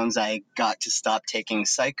hormones. I got to stop taking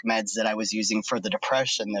psych meds that I was using for the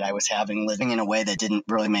depression that I was having, living in a way that didn't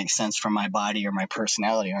really make sense for my body or my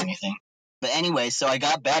personality or anything. But anyway, so I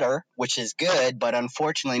got better, which is good. But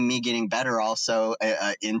unfortunately, me getting better also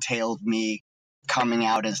entailed me coming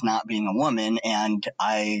out as not being a woman. And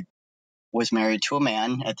I was married to a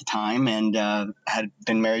man at the time and had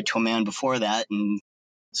been married to a man before that. And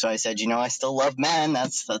so I said, I still love men.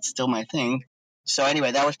 That's still my thing. So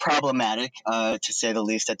anyway, that was problematic, to say the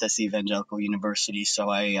least, at this evangelical university. So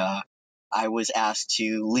I was asked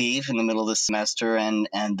to leave in the middle of the semester, and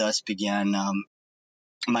thus began.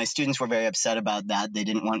 My students were very upset about that. They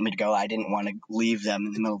didn't want me to go. I didn't want to leave them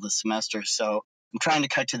in the middle of the semester. So I'm trying to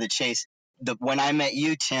cut to the chase. When I met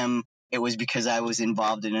you, Tim, it was because I was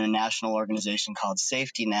involved in a national organization called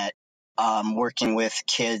Safety Net, working with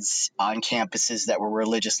kids on campuses that were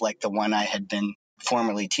religious, like the one I had been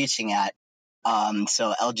formerly teaching at.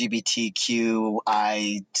 So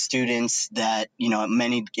LGBTQI students that, in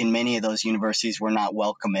many of those universities were not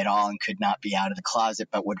welcome at all and could not be out of the closet,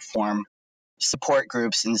 but would form support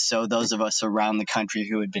groups. And so those of us around the country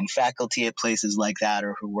who had been faculty at places like that,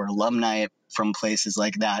 or who were alumni from places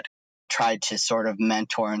like that, tried to sort of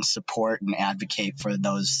mentor and support and advocate for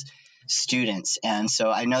those students. And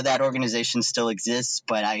so I know that organization still exists,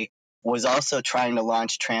 but I was also trying to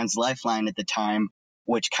launch Trans Lifeline at the time,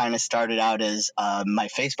 which kind of started out as my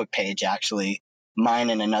Facebook page, actually.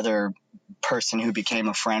 Mine and another person who became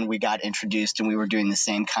a friend, we got introduced and we were doing the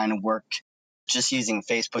same kind of work, just using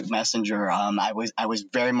Facebook Messenger. I was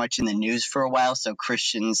very much in the news for a while, so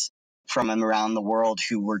Christians from around the world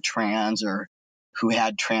who were trans or who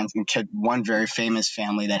had trans, one very famous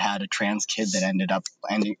family that had a trans kid that ended up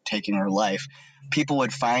taking her life. People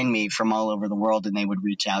would find me from all over the world and they would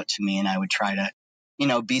reach out to me, and I would try to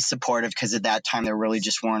be supportive, because at that time there really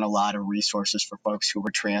just weren't a lot of resources for folks who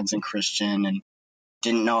were trans and Christian and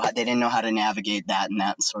didn't know how to navigate that and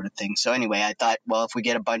that sort of thing. So anyway, I thought, well, if we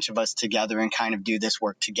get a bunch of us together and kind of do this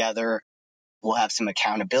work together, we'll have some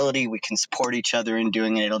accountability. We can support each other in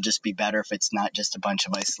doing it. It'll just be better if it's not just a bunch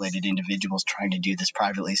of isolated individuals trying to do this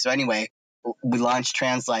privately. So anyway, we launched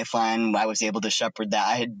Trans Lifeline. I was able to shepherd that.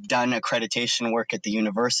 I had done accreditation work at the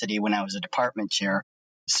university when I was a department chair.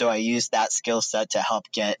 So I used that skill set to help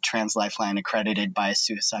get Trans Lifeline accredited by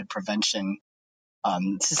Suicide Prevention.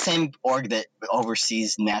 It's the same org that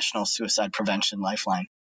oversees National Suicide Prevention Lifeline.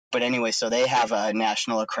 But anyway, so they have a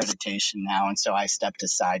national accreditation now. And so I stepped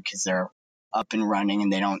aside because they're up and running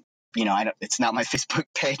and they don't, it's not my Facebook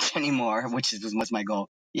page anymore, which was my goal.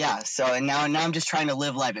 Yeah. So, and now I'm just trying to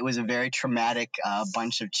live life. It was a very traumatic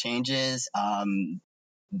bunch of changes.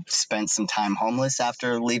 Spent some time homeless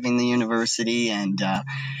after leaving the university and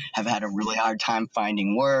have had a really hard time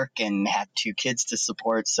finding work and have 2 kids to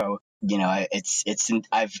support. So,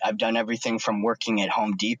 I've done everything from working at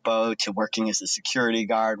Home Depot to working as a security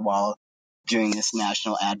guard while doing this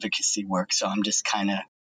national advocacy work. So I'm just kind of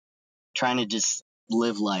trying to just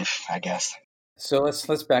live life, I guess. So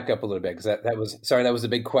let's back up a little bit, because that was a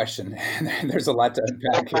big question. There's a lot to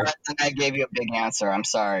unpack here. I gave you a big answer. I'm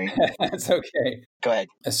sorry. That's okay. Go ahead.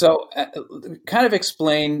 So kind of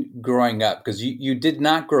explain growing up, because you did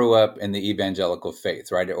not grow up in the evangelical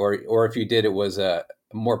faith, right? Or if you did, it was a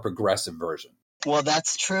more progressive version. Well,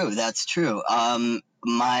 that's true. That's true.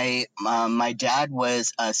 My dad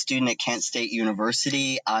was a student at Kent State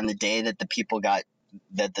University on the day that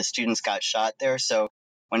the students got shot there. So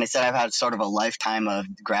when I said I've had sort of a lifetime of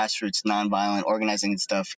grassroots nonviolent organizing and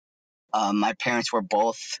stuff, my parents were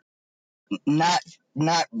both not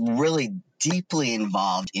really deeply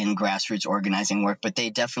involved in grassroots organizing work, but they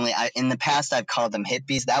definitely, in the past, I've called them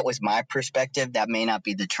hippies. That was my perspective. That may not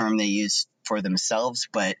be the term they use for themselves,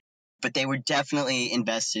 but they were definitely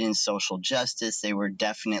invested in social justice. They were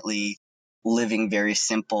definitely living very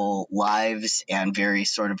simple lives and very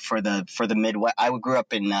sort of for the Midwest. I grew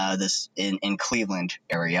up in in Cleveland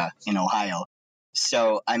area in Ohio.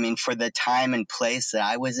 So, I mean, for the time and place that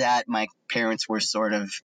I was at, my parents were sort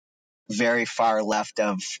of very far left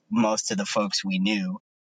of most of the folks we knew.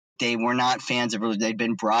 They were not fans of religion. They'd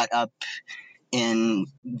been brought up in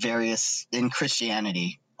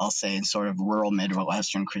Christianity, I'll say, in sort of rural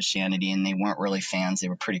Midwestern Christianity, and they weren't really fans. They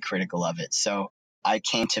were pretty critical of it. So I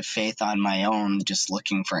came to faith on my own, just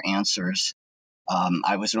looking for answers.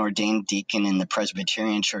 I was an ordained deacon in the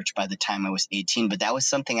Presbyterian Church by the time I was 18, but that was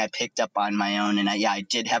something I picked up on my own. And I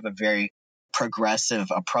did have a very progressive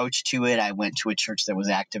approach to it. I went to a church that was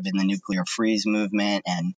active in the nuclear freeze movement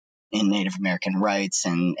and in Native American rights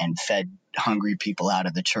and fed hungry people out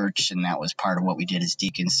of the church. And that was part of what we did as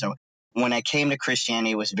deacons. So when I came to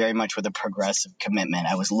Christianity, it was very much with a progressive commitment.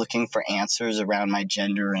 I was looking for answers around my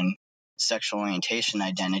gender and sexual orientation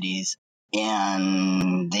identities.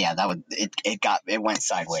 And yeah, it went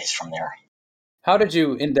sideways from there. How did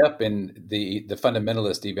you end up in the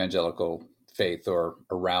fundamentalist evangelical faith or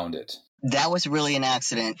around it? That was really an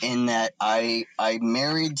accident in that I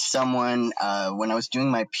married someone when I was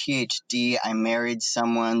doing my PhD. I married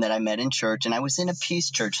someone that I met in church, and I was in a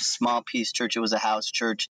peace church, a small peace church. It was a house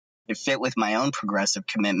church. It fit with my own progressive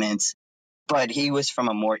commitments, but he was from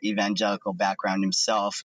a more evangelical background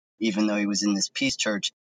himself, even though he was in this peace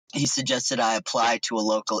church. He suggested I apply to a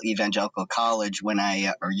local evangelical college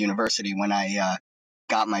or university when I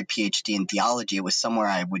got my PhD in theology. It was somewhere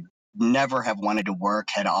I would never have wanted to work,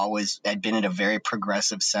 had been at a very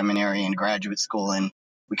progressive seminary and graduate school, and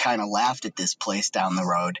we kind of laughed at this place down the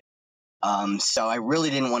road. So I really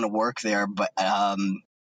didn't want to work there,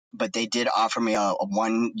 but they did offer me a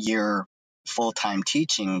 1-year full-time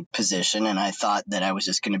teaching position, and I thought that I was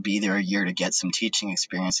just going to be there a year to get some teaching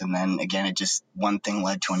experience, and then again, it just one thing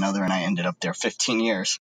led to another, and I ended up there 15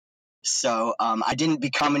 years. So I didn't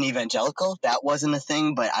become an evangelical. That wasn't a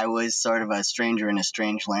thing, but I was sort of a stranger in a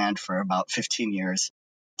strange land for about 15 years,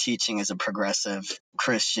 teaching as a progressive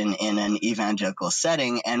Christian in an evangelical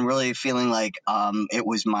setting and really feeling like it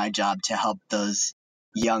was my job to help those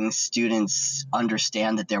young students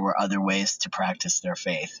understand that there were other ways to practice their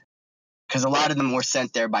faith. Because a lot of them were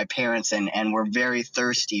sent there by parents and were very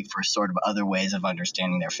thirsty for sort of other ways of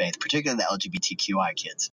understanding their faith, particularly the LGBTQI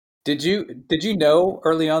kids. Did you know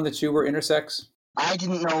early on that you were intersex? I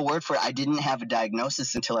didn't know a word for it. I didn't have a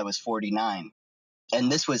diagnosis until I was 49.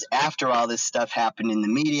 And this was after all this stuff happened in the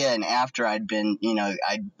media and after I'd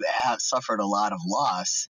suffered a lot of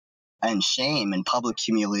loss and shame and public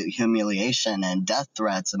humiliation and death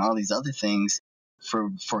threats and all these other things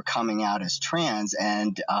for coming out as trans.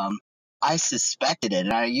 And I suspected it.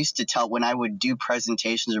 And I used to tell when I would do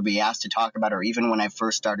presentations or be asked to talk about it, or even when I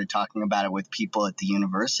first started talking about it with people at the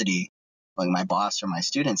university, like my boss or my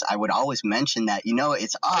students, I would always mention that,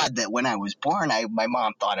 it's odd that when I was born, my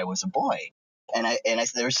mom thought I was a boy. And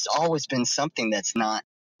there's always been something that's not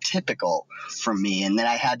typical for me. And then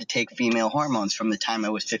I had to take female hormones from the time I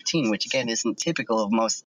was 15, which again isn't typical of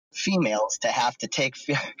most females to have to take,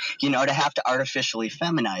 to have to artificially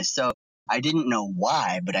feminize. So I didn't know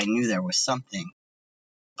why, but I knew there was something.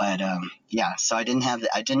 But so I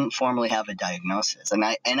didn't formally have a diagnosis,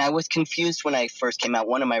 and I was confused when I first came out.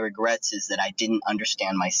 One of my regrets is that I didn't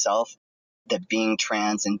understand myself that being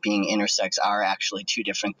trans and being intersex are actually two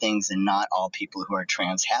different things, and not all people who are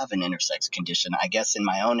trans have an intersex condition. I guess in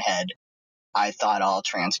my own head, I thought all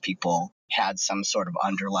trans people had some sort of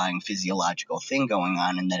underlying physiological thing going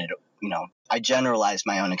on, and that I generalized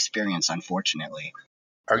my own experience, unfortunately.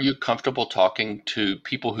 Are you comfortable talking to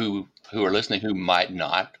people who are listening who might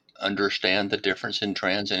not understand the difference in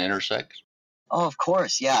trans and intersex? Oh, of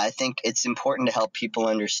course. Yeah, I think it's important to help people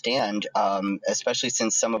understand, especially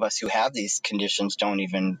since some of us who have these conditions don't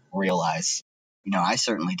even realize. I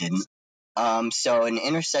certainly didn't. So an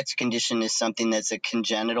intersex condition is something that's a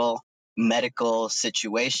congenital medical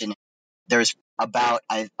situation. There's about,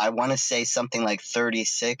 I want to say something like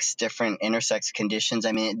 36 different intersex conditions.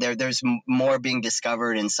 I mean, there's more being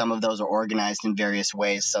discovered, and some of those are organized in various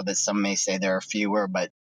ways so that some may say there are fewer, but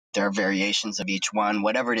there are variations of each one,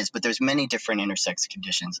 whatever it is. But there's many different intersex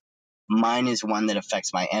conditions. Mine is one that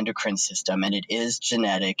affects my endocrine system, and it is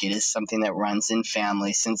genetic. It is something that runs in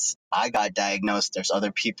family. Since I got diagnosed, there's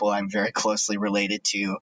other people I'm very closely related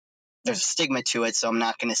to. There's a stigma to it, so I'm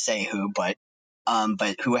not going to say who, but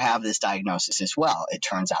who have this diagnosis as well, it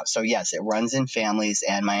turns out. So yes, it runs in families,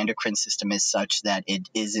 and my endocrine system is such that it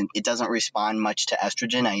doesn't respond much to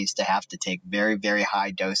estrogen. I used to have to take very, very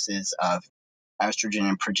high doses of estrogen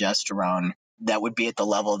and progesterone that would be at the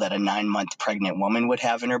level that a 9-month pregnant woman would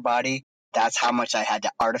have in her body. That's how much I had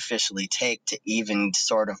to artificially take to even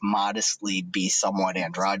sort of modestly be somewhat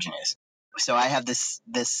androgynous. So I have this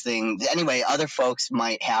thing. Anyway, other folks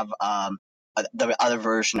might have the other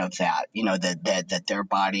version of that, that their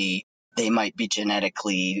body, they might be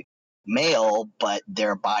genetically male, but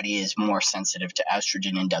their body is more sensitive to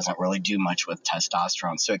estrogen and doesn't really do much with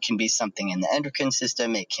testosterone. So it can be something in the endocrine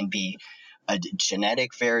system. It can be a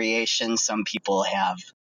genetic variation. Some people have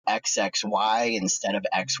XXY instead of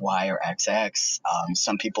XY or XX.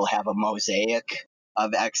 Some people have a mosaic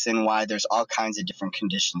of X and Y. There's all kinds of different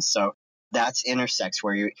conditions. So that's intersex,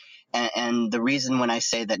 where and the reason when I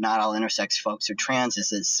say that not all intersex folks are trans is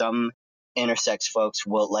that some intersex folks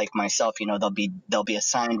will, like myself, they'll be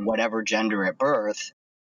assigned whatever gender at birth.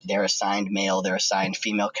 They're assigned male, they're assigned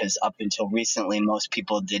female, because up until recently, most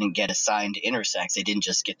people didn't get assigned intersex. They didn't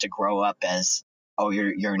just get to grow up as, oh,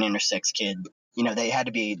 you're an intersex kid.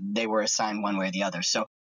 They were assigned one way or the other.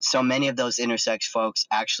 So many of those intersex folks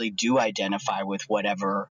actually do identify with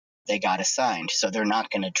whatever they got assigned. So they're not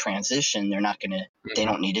going to transition. They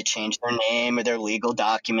don't need to change their name or their legal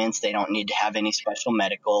documents. They don't need to have any special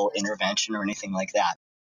medical intervention or anything like that.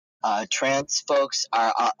 Trans folks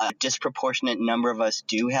are a disproportionate number of us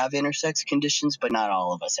do have intersex conditions, but not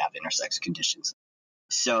all of us have intersex conditions.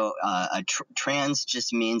 So trans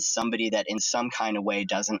just means somebody that in some kind of way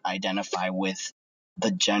doesn't identify with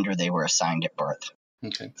the gender they were assigned at birth.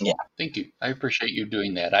 Okay. Yeah. Thank you. I appreciate you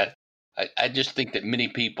doing that. I just think that many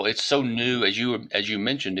people, it's so new, as you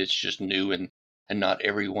mentioned, it's just new, and not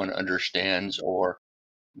everyone understands or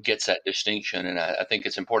gets that distinction. And I think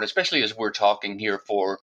it's important, especially as we're talking here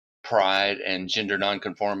for pride and gender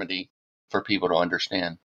nonconformity, for people to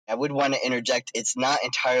understand. I would want to interject, it's not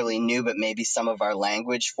entirely new, but maybe some of our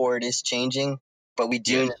language for it is changing. But we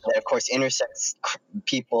do know that, of course, intersex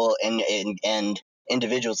people and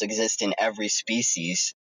individuals exist in every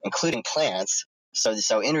species, including plants. So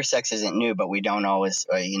intersex isn't new, but we don't always,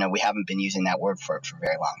 we haven't been using that word for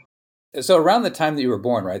very long. So around the time that you were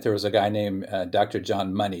born, right, there was a guy named Dr.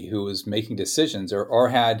 John Money who was making decisions or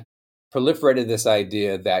had proliferated this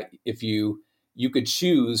idea that if you could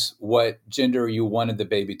choose what gender you wanted the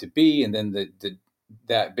baby to be, and then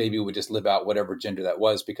that baby would just live out whatever gender that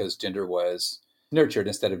was, because gender was nurtured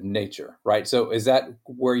instead of nature, right? So is that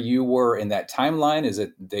where you were in that timeline? Is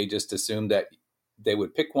it they just assumed that they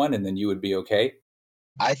would pick one and then you would be okay?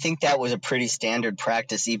 I think that was a pretty standard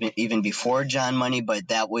practice even before John Money, but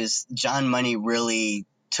John Money really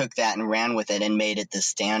took that and ran with it and made it the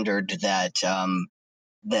standard that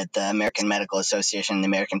the American Medical Association, the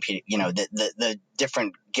American, the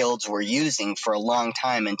different guilds were using for a long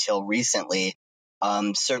time until recently.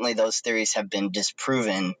 Certainly those theories have been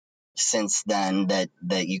disproven since then, that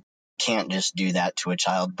you can't just do that to a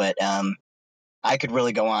child. But I could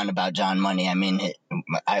really go on about John Money. I mean,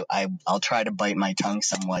 I'll try to bite my tongue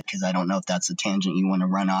somewhat, because I don't know if that's a tangent you want to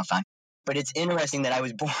run off on. But it's interesting that I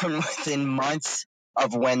was born within months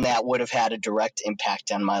of when that would have had a direct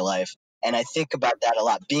impact on my life. And I think about that a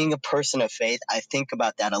lot. Being a person of faith, I think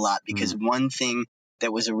about that a lot, because one thing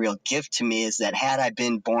that was a real gift to me is that had I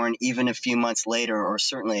been born even a few months later, or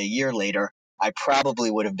certainly a year later, I probably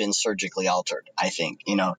would have been surgically altered, I think,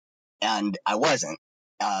 and I wasn't.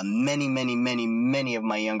 Many of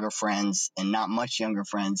my younger friends, and not much younger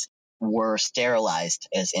friends, were sterilized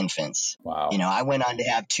as infants. Wow. I went on to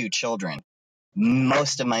have 2 children.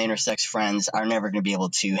 Most of my intersex friends are never going to be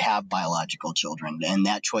able to have biological children, and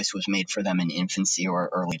that choice was made for them in infancy or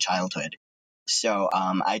early childhood. So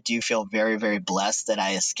I do feel very, very blessed that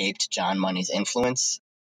I escaped John Money's influence.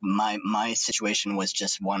 My situation was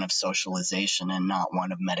just one of socialization and not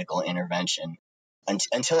one of medical intervention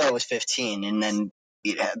until I was 15, and then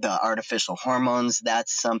the artificial hormones,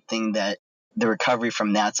 that's something that the recovery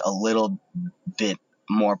from that's a little bit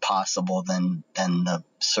more possible than the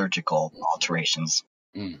surgical alterations.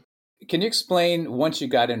 Can you explain, once you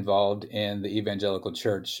got involved in the evangelical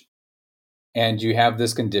church and you have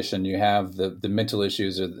this condition, you have the mental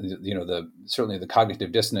issues, or certainly the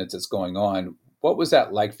cognitive dissonance that's going on, what was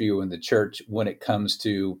that like for you in the church when it comes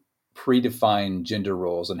to predefined gender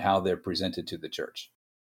roles and how they're presented to the church?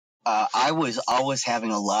 I was always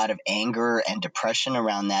having a lot of anger and depression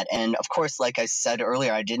around that. And of course, like I said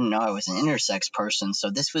earlier, I didn't know I was an intersex person.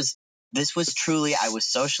 So this was truly, I was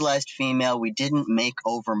socialized female. We didn't make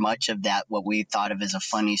over much of that, what we thought of as a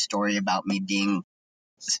funny story about me being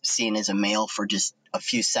seen as a male for just a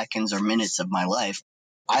few seconds or minutes of my life.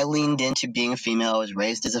 I leaned into being a female. I was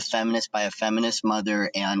raised as a feminist by a feminist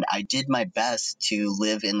mother, and I did my best to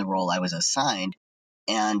live in the role I was assigned.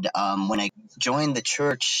 And when I joined the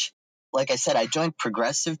church, like I said, I joined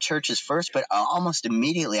progressive churches first, but almost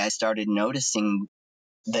immediately I started noticing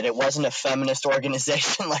that it wasn't a feminist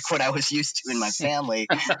organization like what I was used to in my family.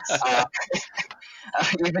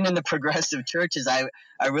 Even in the progressive churches,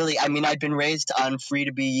 I'd been raised on Free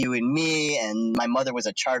to Be You and Me, and my mother was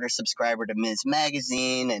a charter subscriber to Ms.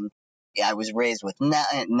 Magazine, and I was raised with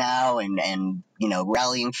Now and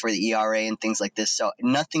rallying for the ERA and things like this. So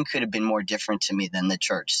nothing could have been more different to me than the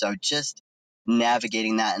church. So just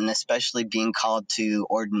navigating that, and especially being called to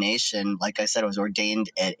ordination. Like I said, I was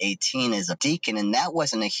ordained at 18 as a deacon, and that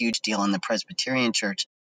wasn't a huge deal in the Presbyterian church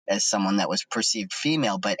as someone that was perceived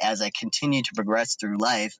female. But as I continued to progress through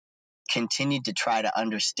life, continued to try to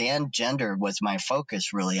understand gender was my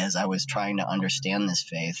focus, really, as I was trying to understand this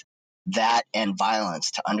faith. that and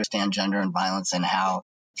violence, to understand gender and violence and how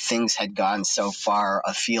things had gone so far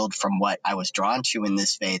afield from what I was drawn to in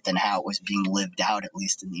this faith and how it was being lived out, at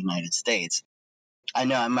least in the United States. I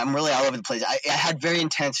know I'm really all over the place. I had very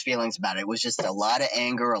intense feelings about it. It was just a lot of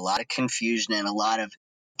anger, a lot of confusion, and a lot of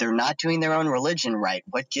they're not doing their own religion right.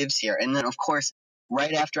 What gives here? And then, of course,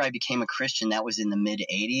 right after I became a Christian, that was in the mid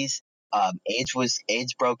 '80s.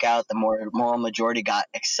 AIDS broke out. The moral majority got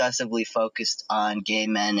excessively focused on gay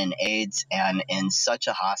men and AIDS, and in such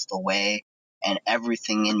a hostile way. And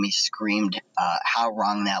everything in me screamed how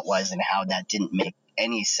wrong that was and how that didn't make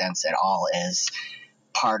any sense at all as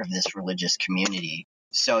part of this religious community.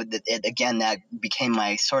 So that became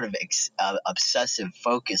my sort of obsessive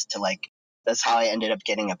focus to that's how I ended up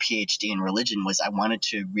getting a PhD in religion. Was I wanted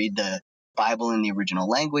to read the Bible in the original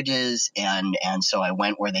languages, and so I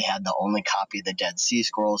went where they had the only copy of the Dead Sea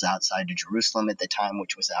Scrolls outside of Jerusalem at the time,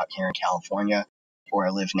 which was out here in California, where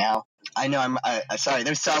I live now. I know I'm sorry.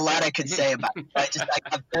 There's a lot I could say about it. I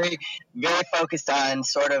got very, very focused on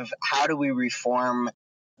sort of how do we reform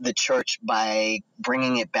the church by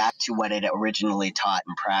bringing it back to what it originally taught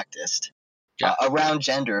and practiced around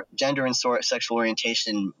gender and sexual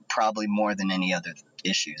orientation, probably more than any other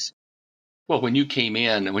issues. Well, when you came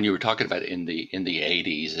in, when you were talking about it in the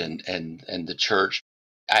 80s and the church,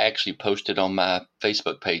 I actually posted on my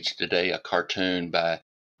Facebook page today a cartoon by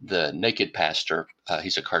the Naked Pastor.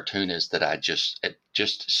 He's a cartoonist that I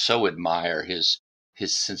just so admire his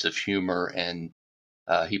sense of humor, and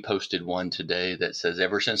he posted one today that says,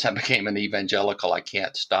 "Ever since I became an evangelical, I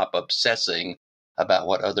can't stop obsessing about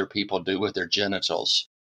what other people do with their genitals."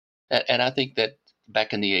 And I think that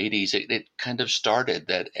back in the 80s, it kind of started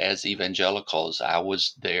that as evangelicals, I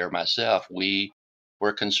was there myself. We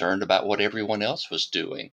were concerned about what everyone else was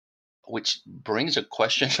doing, which brings a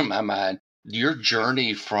question to my mind. Your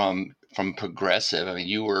journey from progressive, I mean,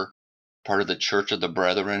 you were part of the Church of the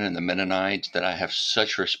Brethren and the Mennonites that I have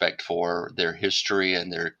such respect for, their history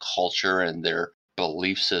and their culture and their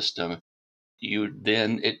belief system.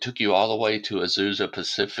 It took you all the way to Azusa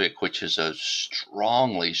Pacific, which is a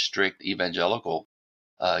strongly strict evangelical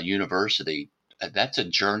university. That's a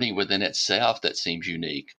journey within itself that seems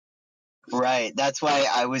unique. Right. That's why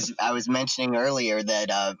I was mentioning earlier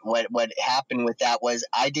that what happened with that was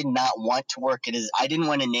I did not want to work at I didn't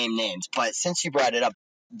want to name names, but since you brought it up,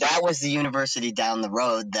 that was the university down the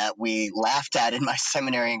road that we laughed at in my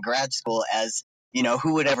seminary and grad school as,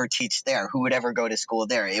 who would ever teach there? Who would ever go to school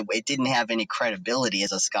there? It didn't have any credibility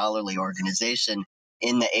as a scholarly organization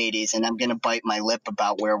in the 80s, and I'm going to bite my lip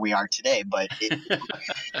about where we are today, but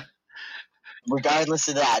regardless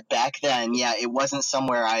of that, back then, it wasn't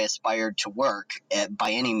somewhere I aspired to work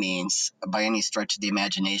by any means, by any stretch of the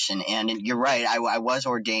imagination. And you're right, I was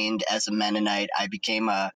ordained as a Mennonite. I became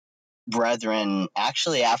a Brethren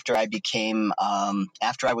actually after I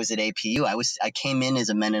was at APU. I came in as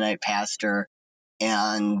a Mennonite pastor,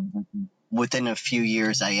 and within a few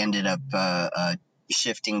years I ended up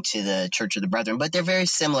shifting to the Church of the Brethren. But they're very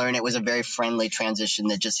similar, and it was a very friendly transition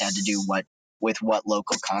that just had to do with what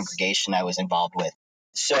local congregation I was involved with.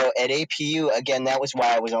 So at APU, again, that was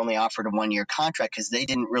why I was only offered a 1-year contract, because they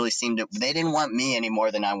didn't want me any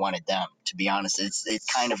more than I wanted them, to be honest. It's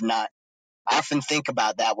kind of not, I often think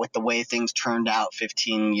about that with the way things turned out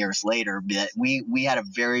 15 years later, but we had a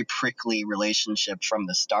very prickly relationship from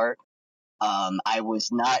the start. I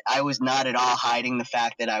was not at all hiding the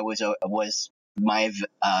fact that my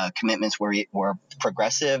commitments were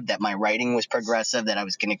progressive, that my writing was progressive, that I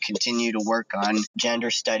was going to continue to work on gender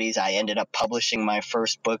studies. I ended up publishing my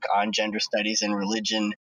first book on gender studies and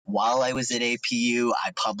religion while I was at APU.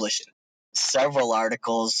 I published several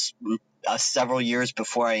articles several years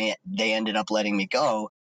before they ended up letting me go.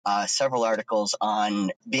 Several articles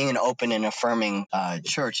on being an open and affirming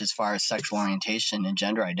church as far as sexual orientation and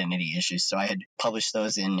gender identity issues. So I had published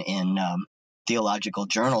those in theological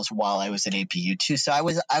journals while I was at APU too. So I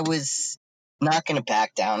was not going to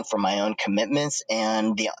back down from my own commitments,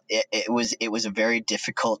 and it was a very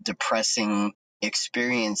difficult, depressing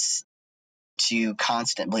experience to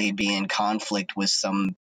constantly be in conflict with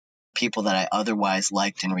some people that I otherwise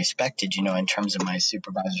liked and respected, in terms of my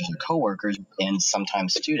supervisors and coworkers and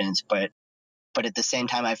sometimes students. But at the same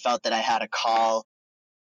time, I felt that I had a call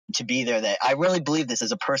to be there, that I really believe this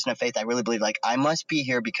as a person of faith. I really believe I must be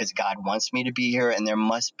here because God wants me to be here. And there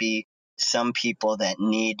must be some people that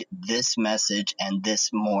need this message and this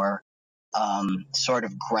more sort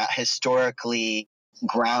of historically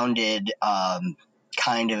grounded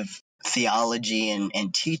kind of theology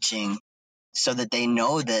and teaching, so that they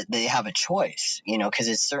know that they have a choice, because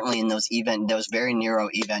it's certainly in those very narrow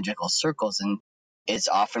evangelical circles. And it's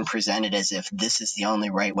often presented as if this is the only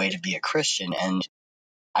right way to be a Christian. And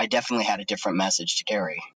I definitely had a different message to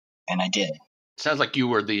carry, and I did. Sounds like you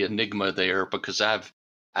were the enigma there, because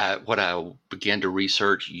when I began to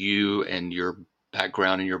research you and your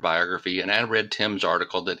background and your biography, and I read Tim's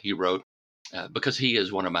article that he wrote, because he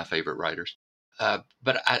is one of my favorite writers.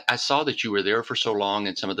 But I saw that you were there for so long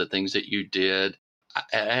and some of the things that you did.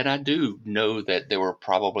 And I do know that there were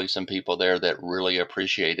probably some people there that really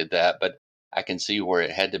appreciated that, but I can see where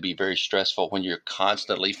it had to be very stressful when you're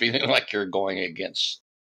constantly feeling like you're going against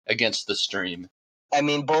the stream. I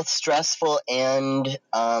mean, both stressful and,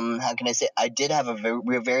 how can I say, I did have a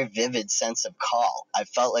very vivid sense of call. I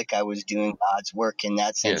felt like I was doing God's work in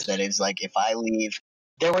that sense, Yes. that it was like, if I leave,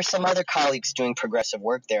 there were some other colleagues doing progressive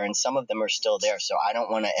work there, and some of them are still there, so I don't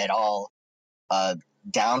want to at all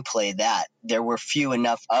downplay that. There were few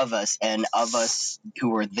enough of us, and of us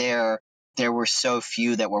who were there were so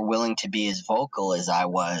few that were willing to be as vocal as I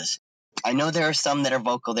was. I know there are some that are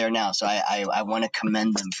vocal there now, so I want to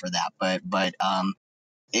commend them for that, but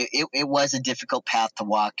it was a difficult path to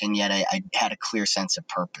walk, and yet I had a clear sense of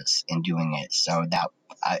purpose in doing it. So that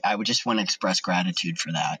I would just want to express gratitude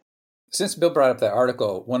for that. Since Bill brought up that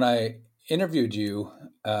article, when I interviewed you,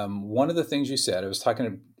 one of the things you said,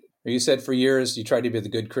 you said for years you tried to be the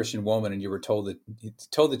good Christian woman, and you were told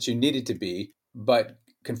that you needed to be, but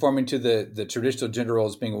conforming to the traditional gender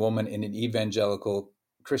roles, being a woman in an evangelical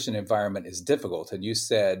Christian environment is difficult. And you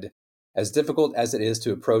said, as difficult as it is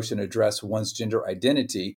to approach and address one's gender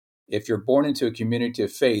identity, if you're born into a community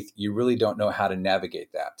of faith, you really don't know how to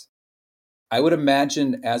navigate that. I would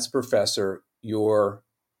imagine as a professor, your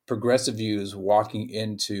progressive views walking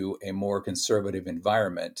into a more conservative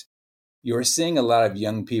environment, you're seeing a lot of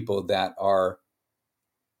young people that are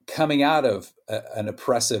coming out of an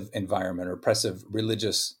oppressive environment or oppressive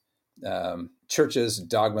religious churches,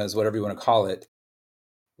 dogmas, whatever you want to call it.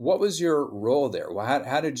 What was your role there?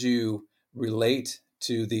 How did you relate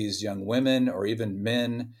to these young women or even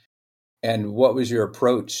men? And what was your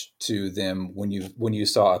approach to them when you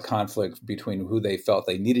saw a conflict between who they felt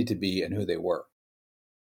they needed to be and who they were?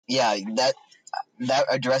 Yeah, that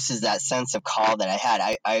addresses that sense of call that I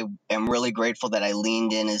had. I am really grateful that I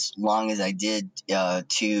leaned in as long as I did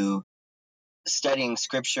to studying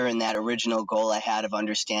scripture, and that original goal I had of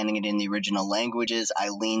understanding it in the original languages. I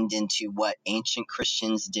leaned into what ancient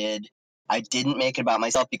Christians did. I didn't make it about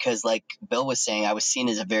myself because, like Bill was saying, I was seen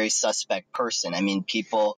as a very suspect person. I mean,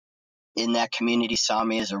 people in that community saw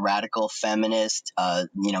me as a radical feminist.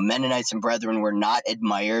 Mennonites and Brethren were not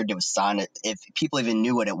admired. It was sonnet. If people even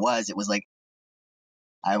knew what it was like,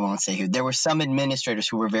 I won't say who. There were some administrators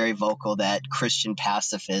who were very vocal that Christian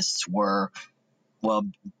pacifists were, well,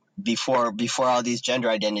 before all these gender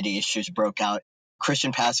identity issues broke out,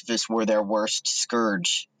 Christian pacifists were their worst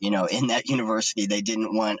scourge, in that university. They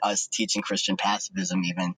didn't want us teaching Christian pacifism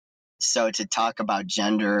even. So to talk about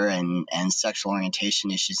gender and sexual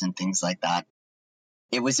orientation issues and things like that,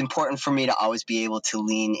 it was important for me to always be able to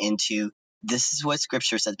lean into, this is what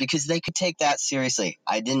scripture says, because they could take that seriously.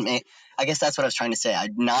 I guess that's what I was trying to say.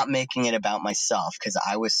 I'm not making it about myself because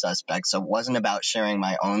I was suspect. So it wasn't about sharing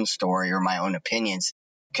my own story or my own opinions,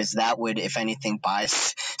 because that would, if anything,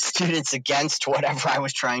 bias students against whatever I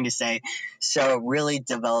was trying to say. So it really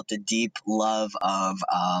developed a deep love of,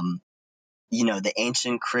 the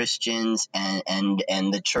ancient Christians and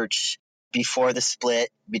the church before the split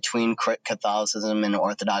between Catholicism and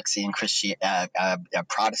Orthodoxy and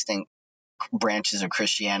Protestant branches of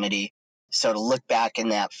Christianity. So to look back in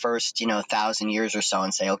that first, 1,000 years or so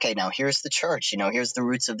and say, okay, now here's the church, here's the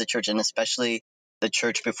roots of the church, and especially the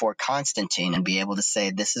church before Constantine, and be able to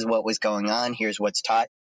say, this is what was going on, here's what's taught.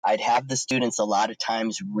 I'd have the students a lot of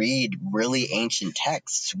times read really ancient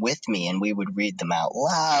texts with me, and we would read them out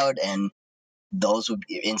loud, and those would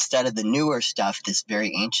be, instead of the newer stuff, this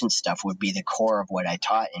very ancient stuff would be the core of what I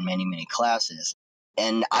taught in many, many classes.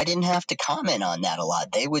 And I didn't have to comment on that a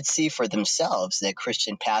lot. They would see for themselves that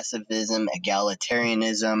Christian pacifism,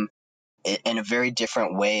 egalitarianism, and a very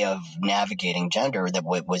different way of navigating gender that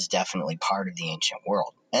was definitely part of the ancient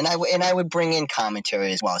world. And I would bring in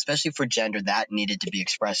commentary as well, especially for gender that needed to be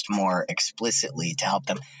expressed more explicitly to help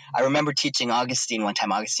them. I remember teaching Augustine one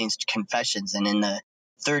time, Augustine's Confessions, and in the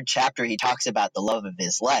 3rd chapter, he talks about the love of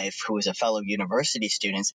his life, who was a fellow university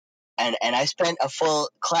student. And I spent a full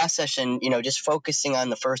class session, just focusing on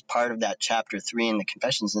the first part of that chapter 3 in the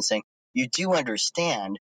Confessions and saying, you do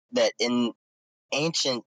understand that in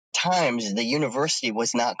ancient times, the university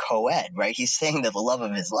was not co-ed, right? He's saying that the love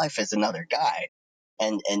of his life is another guy.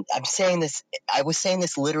 And I'm saying this, I was saying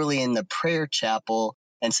this literally in the prayer chapel,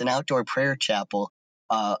 and it's an outdoor prayer chapel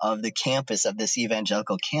of the campus, of this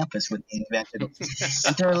evangelical campus with the evangelical.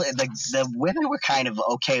 The women were kind of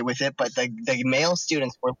okay with it, but the male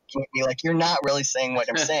students were looking at me like, you're not really saying what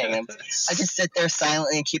I'm saying. And I just sit there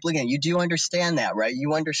silently and keep looking. You do understand that, right?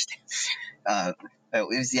 You understand. It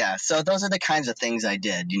was, yeah. So those are the kinds of things I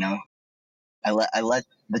did, I let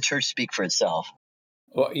the church speak for itself.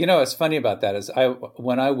 Well, what's funny about that is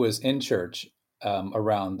when I was in church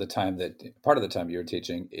around the time part of the time you were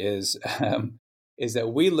teaching is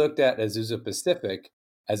that we looked at Azusa Pacific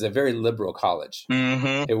as a very liberal college.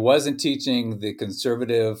 Mm-hmm. It wasn't teaching the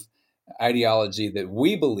conservative ideology that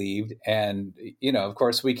we believed. And, of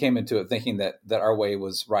course, we came into it thinking that our way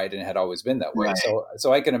was right and had always been that way. Right.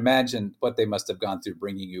 So I can imagine what they must have gone through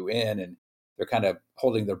bringing you in, and they're kind of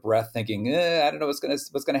holding their breath thinking, I don't know what's going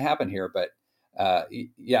to happen here. But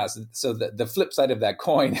yeah, so the flip side of that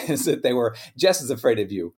coin is that they were just as afraid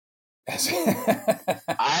of you.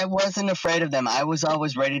 I wasn't afraid of them. I was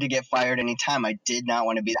always ready to get fired anytime. I did not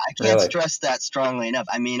want to be. I can't stress that strongly enough.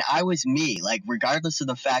 I mean, I was me. Like, regardless of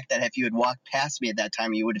the fact that if you had walked past me at that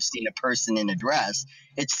time, you would have seen a person in a dress.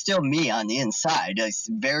 It's still me on the inside. It's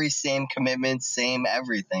very same commitment, same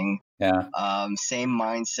everything. Yeah. Same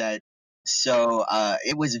mindset. So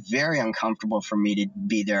it was very uncomfortable for me to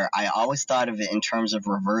be there. I always thought of it in terms of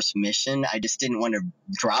reverse mission. I just didn't want to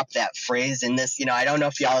drop that phrase in this. I don't know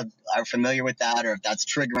if y'all are familiar with that or if that's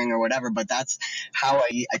triggering or whatever, but that's how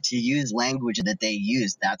to use language that they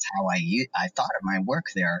used. That's how I thought of my work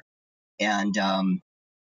there. And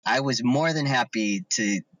I was more than happy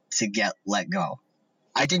to get let go.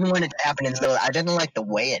 I didn't want it to happen in the middle. I didn't like the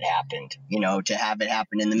way it happened, to have it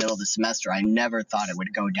happen in the middle of the semester. I never thought it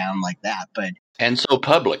would go down like that. And so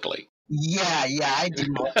publicly. Yeah, I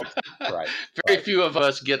didn't. Right. Very few of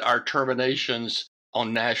us get our terminations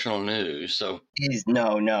on national news. So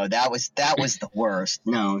no, that was the worst.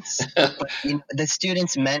 No, the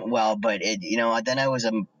students meant well, but then I was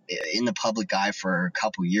in the public eye for a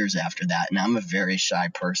couple years after that, and I'm a very shy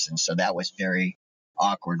person, so that was very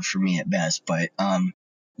awkward for me at best. But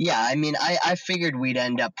yeah, I mean, I figured we'd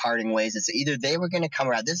end up parting ways. It's either they were going to come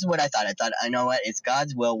around. This is what I thought. I know what, it's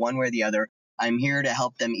God's will, one way or the other. I'm here to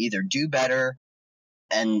help them either do better,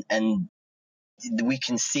 and we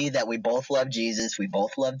can see that we both love Jesus, we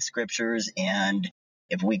both loved scriptures, and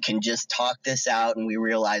if we can just talk this out and we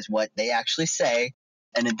realize what they actually say.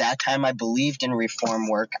 And at that time, I believed in reform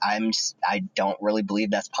work. I don't really believe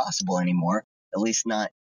that's possible anymore, at least not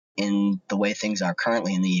in the way things are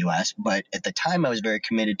currently in the U.S. But at the time, I was very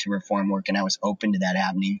committed to reform work, and I was open to that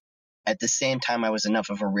happening. At the same time, I was enough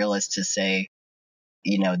of a realist to say,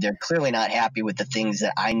 they're clearly not happy with the things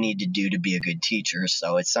that I need to do to be a good teacher.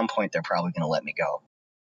 So at some point, they're probably going to let me go.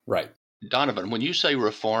 Right. Donovan, when you say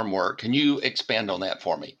reform work, can you expand on that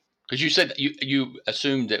for me? Because you said you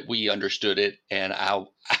assumed that we understood it, and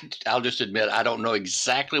I'll just admit I don't know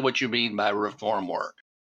exactly what you mean by reform work.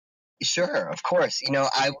 Sure, of course.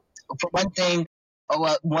 For one thing, I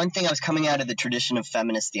was coming out of the tradition of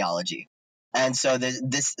feminist theology. And so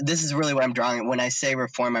this is really what I'm drawing. When I say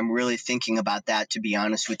reform, I'm really thinking about that, to be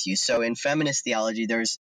honest with you. So in feminist theology,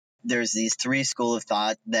 there's these three schools of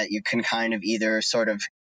thought that you can kind of either sort of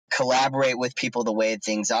collaborate with people the way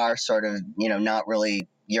things are, sort of, not really,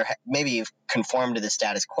 maybe you've conformed to the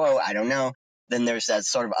status quo. I don't know. Then there's that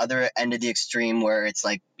sort of other end of the extreme where it's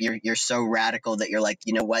like you're so radical that you're like,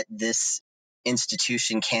 you know what, this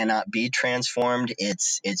institution cannot be transformed.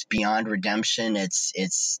 It's beyond redemption.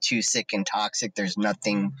 It's too sick and toxic. There's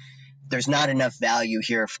not enough value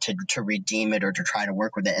here to redeem it or to try to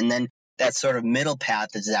work with it. And then that sort of middle path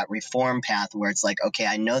is that reform path where it's like, okay,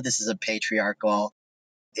 I know this is a patriarchal.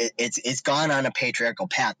 It's gone on a patriarchal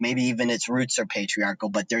path. Maybe even its roots are patriarchal,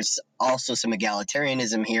 but there's also some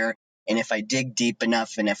egalitarianism here. And if I dig deep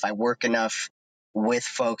enough and if I work enough with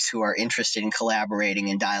folks who are interested in collaborating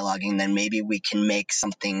and dialoguing, then maybe we can make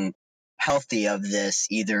something healthy of this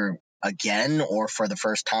either again or for the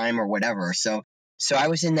first time or whatever. So I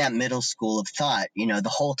was in that middle school of thought.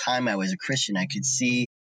 The whole time I was a Christian, I could see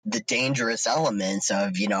the dangerous elements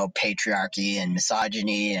of, patriarchy and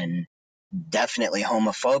misogyny and definitely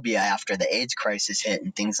homophobia after the AIDS crisis hit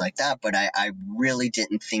and things like that. But I really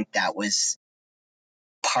didn't think that was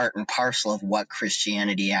part and parcel of what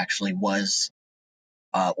Christianity actually was,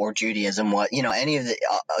 or Judaism, any of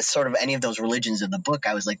the any of those religions of the book.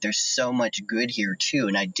 I was like, there's so much good here too.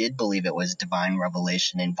 And I did believe it was divine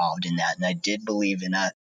revelation involved in that. And I did believe in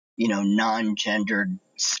a, non-gendered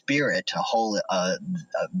spirit, a whole,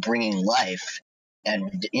 bringing life.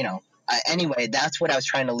 And, anyway, that's what I was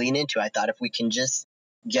trying to lean into. I thought if we can just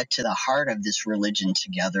get to the heart of this religion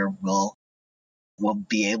together, we'll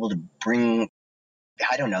be able to bring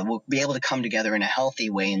I don't know, we'll be able to come together in a healthy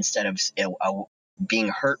way instead of being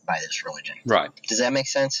hurt by this religion. Right. Does that make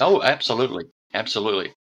sense? Oh, absolutely.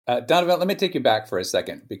 Absolutely. Donovan, let me take you back for a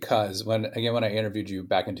second, because when I interviewed you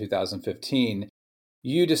back in 2015,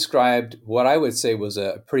 you described what I would say was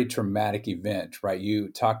a pretty traumatic event, right? You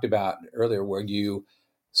talked about earlier where you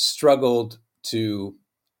struggled to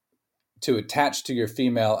attach to your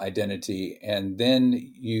female identity, and then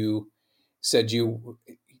you said you're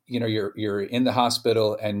in the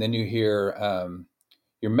hospital, and then you hear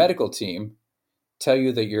your medical team tell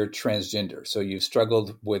you that you're transgender. So you've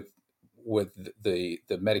struggled with the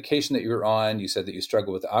medication that you're on. You said that you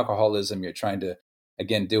struggle with alcoholism. You're trying to,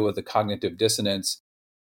 again, deal with the cognitive dissonance.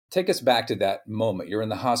 Take us back to that moment. You're in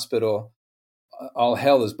the hospital. All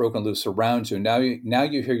hell is broken loose around you. Now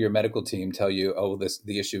you hear your medical team tell you, oh,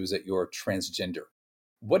 the issue is that you're transgender.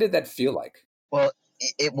 What did that feel like? Well,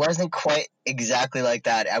 it wasn't quite exactly like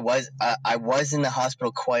that. I was in the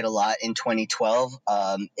hospital quite a lot in 2012.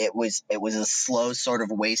 It was a slow sort of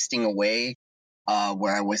wasting away,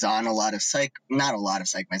 where I was on not a lot of psych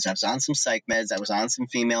meds. I was on some psych meds. I was on some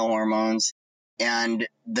female hormones, and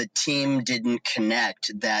the team didn't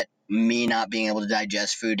connect that me not being able to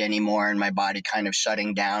digest food anymore and my body kind of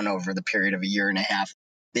shutting down over the period of a year and a half.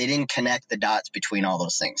 They didn't connect the dots between all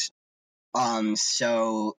those things.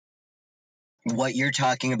 So what you're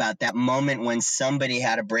talking about, that moment when somebody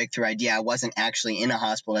had a breakthrough idea, I wasn't actually in a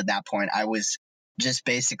hospital at that point. I was just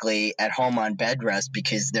basically at home on bed rest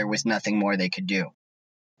because there was nothing more they could do.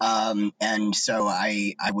 And so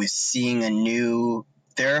I was seeing a new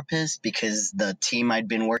therapist because the team I'd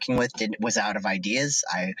been working with was out of ideas.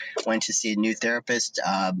 I went to see a new therapist.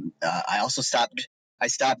 I also stopped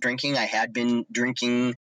drinking. I had been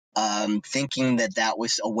drinking, thinking that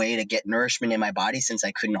was a way to get nourishment in my body since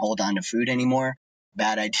I couldn't hold on to food anymore.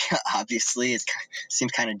 Bad idea, obviously. It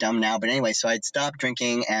seems kind of dumb now. But anyway, so I'd stopped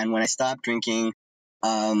drinking. And when I stopped drinking,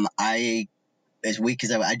 as weak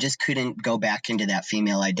as I just couldn't go back into that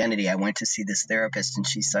female identity. I went to see this therapist, and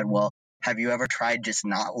she said, well, have you ever tried just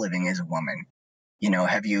not living as a woman?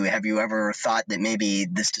 Have you ever thought that maybe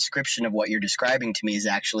this description of what you're describing to me is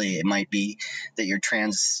actually, it might be that you're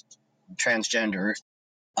transgender,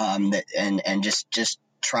 and just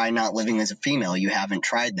try not living as a female. You haven't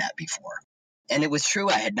tried that before. And it was true,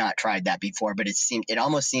 I had not tried that before, but it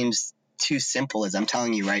almost seems too simple as I'm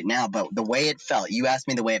telling you right now. But the way it felt, you asked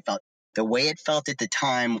me the way it felt. The way it felt at the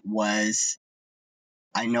time was,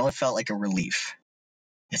 I know it felt like a relief.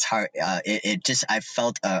 It's hard. I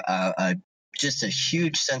felt just a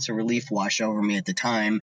huge sense of relief wash over me at the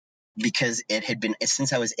time, because it had been,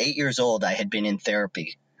 since I was 8 years old, I had been in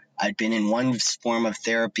therapy. I'd been in one form of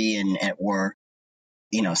therapy or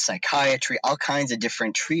psychiatry, all kinds of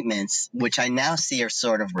different treatments, which I now see are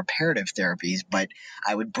sort of reparative therapies. But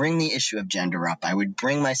I would bring the issue of gender up. I would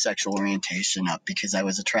bring my sexual orientation up because I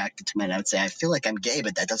was attracted to men. I would say, I feel like I'm gay,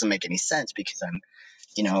 but that doesn't make any sense because I'm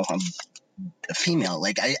a female.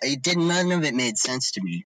 Like none of it made sense to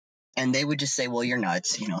me. And they would just say, well, you're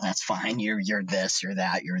nuts. That's fine. You're this, you're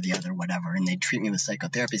that, you're the other, whatever. And they'd treat me with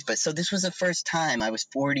psychotherapies. But so this was the first time. I was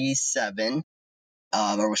 47.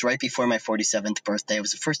 Or was right before my 47th birthday. It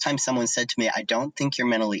was the first time someone said to me, I don't think you're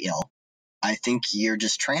mentally ill. I think you're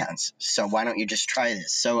just trans. So why don't you just try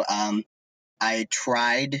this? So I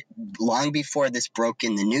tried, long before this broke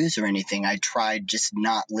in the news or anything, I tried just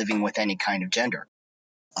not living with any kind of gender.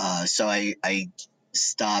 So I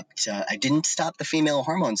stopped. I didn't stop the female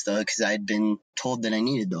hormones, though, because I'd been told that I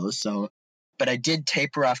needed those. But I did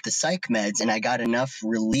taper off the psych meds, and I got enough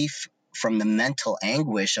relief from the mental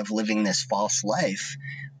anguish of living this false life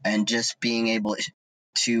and just being able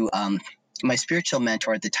to, my spiritual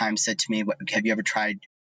mentor at the time said to me, have you ever tried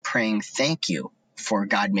praying thank you for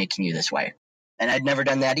God making you this way? And I'd never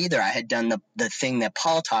done that either. I had done the thing that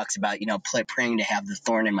Paul talks about, praying to have the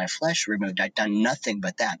thorn in my flesh removed. I'd done nothing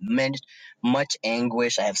but that. Much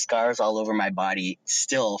anguish. I have scars all over my body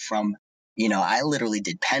still from, I literally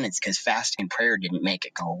did penance because fasting and prayer didn't make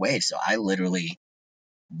it go away. So I literally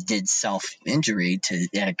did self-injury to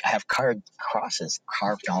have crosses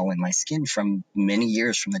carved all in my skin from many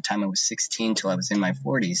years, from the time I was 16 till I was in my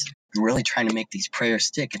 40s, really trying to make these prayers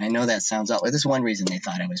stick. And I know that sounds out. This is one reason they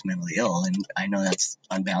thought I was mentally ill, and I know that's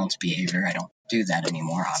unbalanced behavior. I don't do that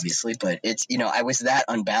anymore, obviously, but it's, I was that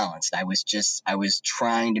unbalanced. I was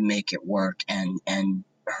trying to make it work, and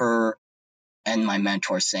her and my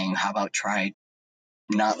mentor saying, how about try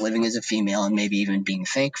not living as a female and maybe even being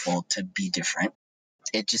thankful to be different.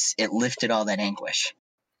 It lifted all that anguish.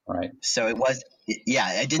 Right. So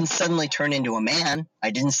I didn't suddenly turn into a man.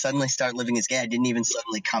 I didn't suddenly start living as gay. I didn't even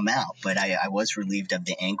suddenly come out, but I was relieved of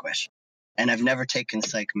the anguish. And I've never taken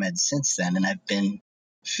psych meds since then. And I've been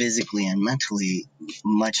physically and mentally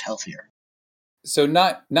much healthier. So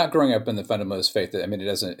not growing up in the fundamentalist faith, I mean,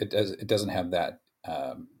 it doesn't have that,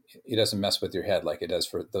 it doesn't mess with your head like it does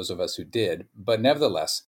for those of us who did. But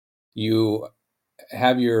nevertheless, you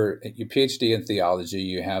have your PhD in theology.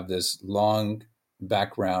 You have this long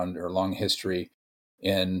background or long history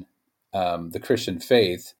in the Christian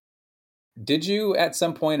faith. Did you at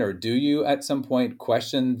some point, or do you at some point,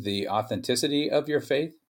 question the authenticity of your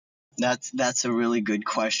faith? That's a really good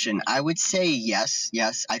question. I would say yes.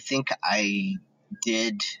 I think I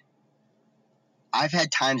did. I've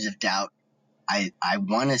had times of doubt. I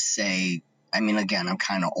want to say, I mean, again, I'm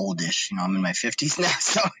kind of oldish, I'm in my 50s now,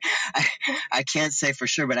 so I can't say for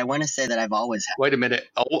sure, but I want to say that I've always had. Wait a minute,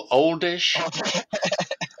 oldish?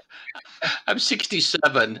 I'm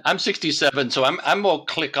 67. I'm 67, so I'm gonna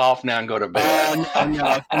click off now and go to bed.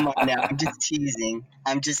 No, come on now. I'm just teasing.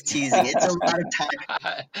 It's a lot of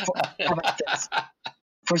time. How about this?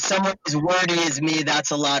 For someone as wordy as me,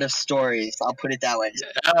 that's a lot of stories. I'll put it that way.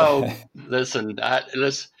 Oh, listen,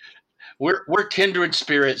 we're kindred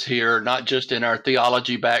spirits here, not just in our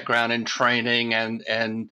theology background and training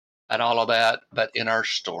and all of that, but in our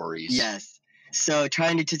stories. Yes. So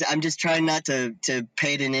I'm just trying not to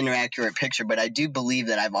paint an inaccurate picture, but I do believe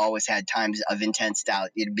that I've always had times of intense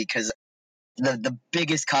doubt because the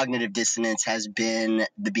biggest cognitive dissonance has been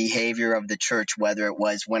the behavior of the church, whether it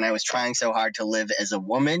was when I was trying so hard to live as a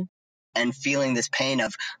woman and feeling this pain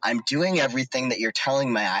of I'm doing everything that you're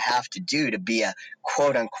telling me I have to do to be a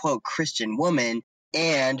quote unquote Christian woman,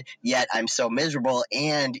 and yet I'm so miserable,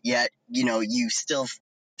 and yet, you still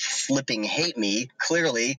flipping hate me.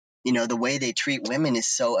 Clearly, the way they treat women is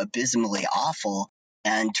so abysmally awful.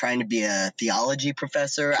 And trying to be a theology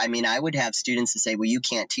professor, I mean, I would have students that say, well, you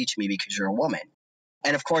can't teach me because you're a woman.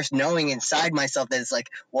 And of course, knowing inside myself that it's like,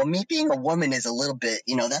 well, me being a woman is a little bit,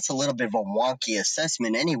 that's a little bit of a wonky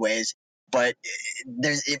assessment anyways. But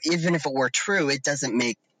even if it were true, it doesn't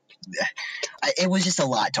make, it was just a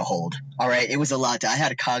lot to hold. All right. It was a lot. I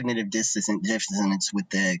had a cognitive dissonance with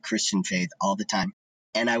the Christian faith all the time.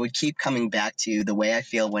 And I would keep coming back to the way I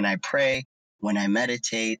feel when I pray, when I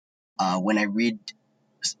meditate, when I read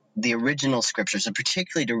the original scriptures, and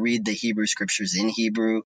particularly to read the Hebrew scriptures in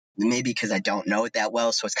Hebrew, maybe because I don't know it that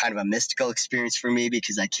well. So it's kind of a mystical experience for me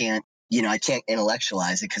because I can't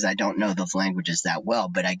intellectualize it because I don't know those languages that well,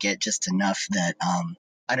 but I get just enough that,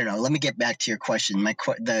 I don't know. Let me get back to your question.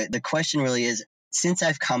 The question really is, since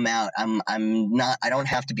I've come out, I don't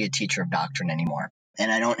have to be a teacher of doctrine anymore.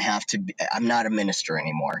 And I'm not a minister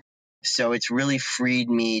anymore. So it's really freed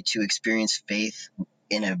me to experience faith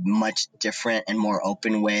in a much different and more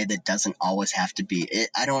open way that doesn't always have to be it.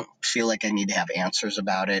 I don't feel like I need to have answers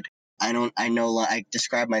about it. I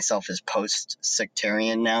describe myself as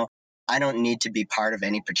post-sectarian now. I don't need to be part of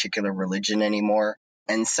any particular religion anymore.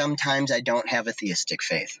 And sometimes I don't have a theistic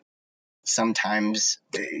faith. Sometimes,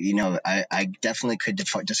 I definitely could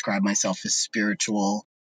describe myself as spiritual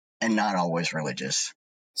and not always religious.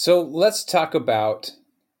 So let's talk about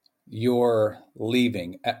your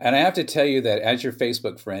leaving. And I have to tell you that as your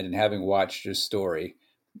Facebook friend and having watched your story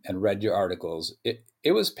and read your articles,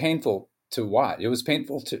 it was painful to watch. It was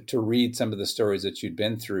painful to read some of the stories that you'd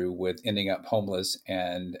been through with ending up homeless.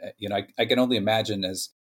 And, I can only imagine as,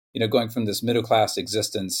 going from this middle-class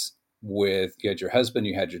existence with, you had your husband,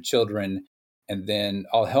 you had your children, and then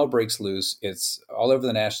all hell breaks loose. It's all over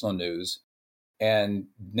the national news. And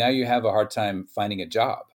now you have a hard time finding a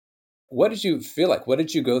job. What did you feel like? What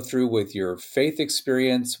did you go through with your faith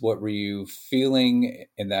experience? What were you feeling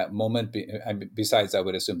in that moment? Besides, I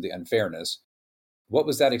would assume the unfairness. What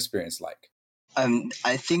was that experience like?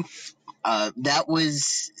 I think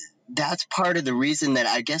that's part of the reason that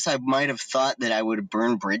I guess I might have thought that I would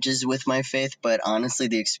burn bridges with my faith. But honestly,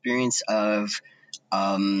 the experience of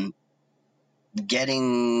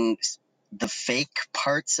getting the fake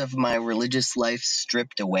parts of my religious life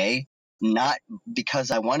stripped away, not because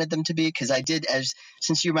I wanted them to be, because I did,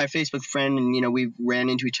 since you're my Facebook friend and, we ran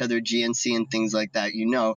into each other at GNC and things like that,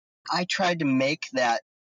 I tried to make that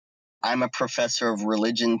I'm a professor of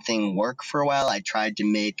religion thing work for a while. I tried to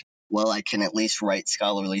make, I can at least write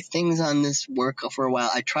scholarly things on this work for a while.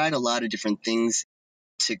 I tried a lot of different things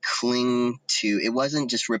to cling to. It wasn't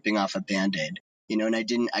just ripping off a Band-Aid. And I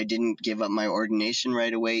didn't give up my ordination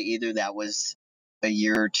right away either. That was a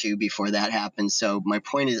year or two before that happened. So my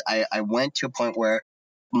point is I went to a point where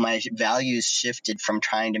my values shifted from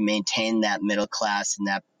trying to maintain that middle class and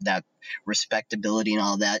that respectability and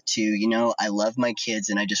all that to, I love my kids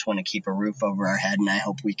and I just want to keep a roof over our head and I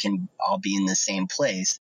hope we can all be in the same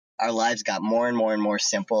place. our lives got more and more and more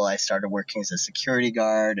simple. I started working as a security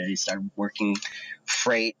guard. I started working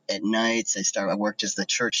freight at nights. I worked as the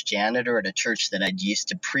church janitor at a church that I'd used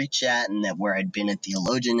to preach at, and that where I'd been a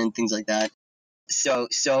theologian and things like that.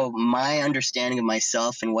 So my understanding of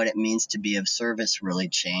myself and what it means to be of service really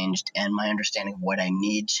changed, and my understanding of what I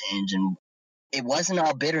need changed. And it wasn't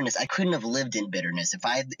all bitterness. I couldn't have lived in bitterness.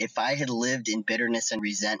 If I had lived in bitterness and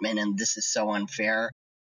resentment, and this is so unfair,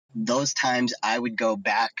 those times I would go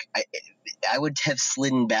back. I would have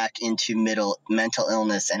slidden back into mental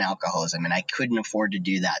illness and alcoholism, and I couldn't afford to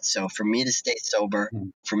do that. So for me to stay sober,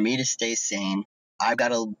 for me to stay sane, I've got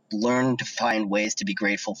to learn to find ways to be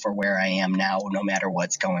grateful for where I am now, no matter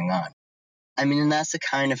what's going on. I mean, and that's the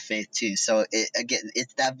kind of faith too. So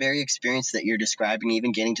it's that very experience that you're describing,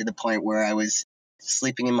 even getting to the point where I was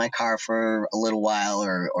sleeping in my car for a little while,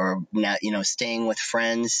 or now, staying with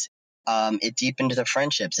friends. It deepened the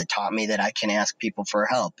friendships. It taught me that I can ask people for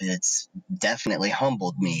help. It's definitely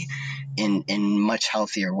humbled me in much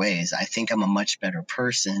healthier ways. I think I'm a much better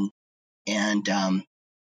person. And,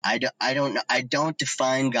 I don't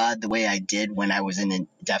define God the way I did when I was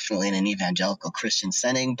definitely in an evangelical Christian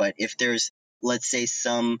setting. But if there's, let's say,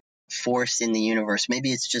 some force in the universe,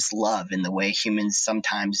 maybe it's just love in the way humans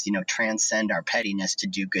sometimes, transcend our pettiness to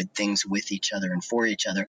do good things with each other and for each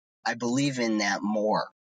other. I believe in that more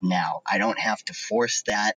now. I don't have to force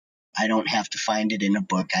that. I don't have to find it in a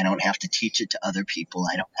book. I don't have to teach it to other people.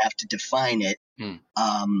 I don't have to define it.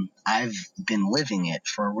 I've been living it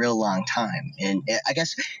for a real long time. And I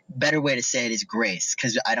guess a better way to say it is grace,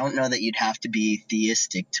 because I don't know that you'd have to be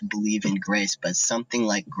theistic to believe in grace, but something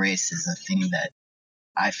like grace is a thing that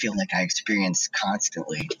I feel like I experience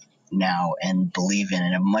constantly now and believe in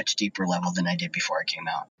at a much deeper level than I did before I came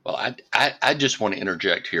out. Well, I just want to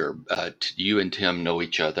interject here. You and Tim know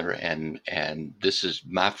each other, and this is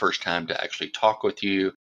my first time to actually talk with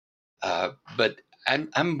you. But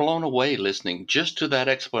I'm blown away listening just to that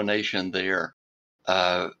explanation there.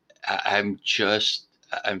 I'm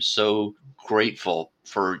so grateful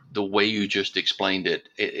for the way you just explained it.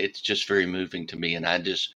 It's just very moving to me, and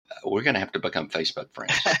we're going to have to become Facebook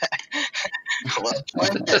friends. Well,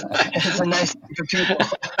 it's a nice thing for people.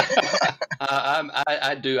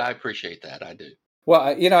 I do. I appreciate that. I do. Well,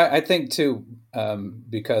 I think too,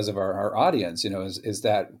 because of our audience, is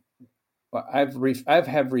that I've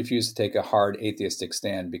refused to take a hard atheistic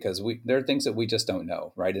stand because there are things that we just don't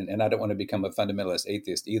know, right? And I don't want to become a fundamentalist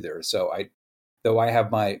atheist either. So though I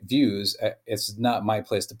have my views, it's not my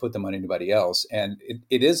place to put them on anybody else. And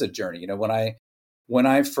it is a journey. When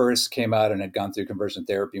I first came out and had gone through conversion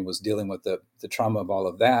therapy and was dealing with the trauma of all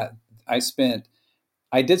of that,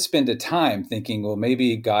 I did spend a time thinking, well,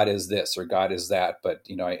 maybe God is this or God is that. But,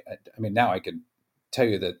 I mean, now I could tell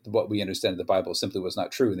you that what we understand in the Bible simply was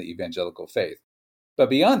not true in the evangelical faith. But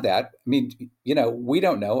beyond that, I mean, we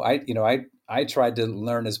don't know. I tried to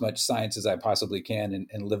learn as much science as I possibly can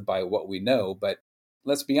and live by what we know. But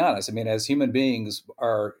let's be honest. I mean, as human beings,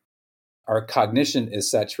 our cognition is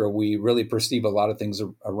such where we really perceive a lot of things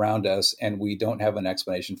around us and we don't have an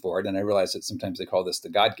explanation for it. And I realize that sometimes they call this the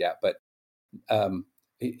God gap, but there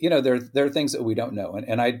are things that we don't know.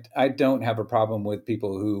 And I don't have a problem with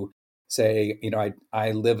people who say,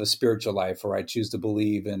 I live a spiritual life or I choose to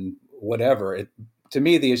believe in whatever. To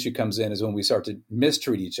me, the issue comes in is when we start to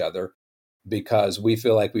mistreat each other because we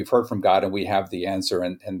feel like we've heard from God and we have the answer,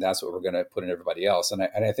 and that's what we're going to put in everybody else. And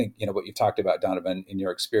I think, what you talked about, Donovan, in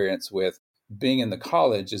your experience with being in the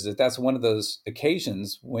college is that's one of those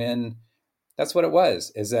occasions when that's what it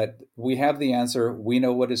was, is that we have the answer, we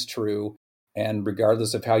know what is true. And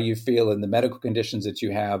regardless of how you feel and the medical conditions that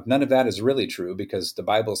you have, none of that is really true because the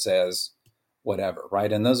Bible says whatever,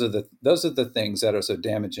 right? And those are the things that are so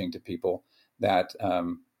damaging to people that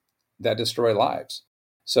destroy lives.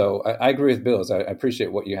 So I agree with Bill. I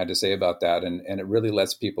appreciate what you had to say about that, and it really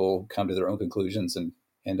lets people come to their own conclusions and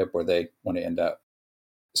end up where they want to end up.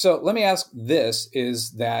 So let me ask this: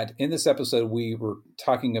 is that in this episode we were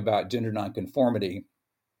talking about gender nonconformity,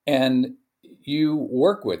 and you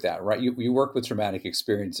work with that, right? You work with traumatic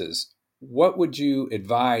experiences. What would you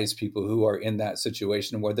advise people who are in that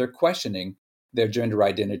situation where they're questioning their gender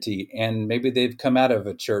identity and maybe they've come out of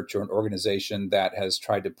a church or an organization that has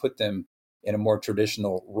tried to put them in a more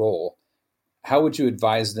traditional role? How would you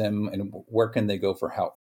advise them and where can they go for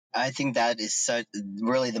help? I think that is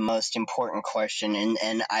really the most important question.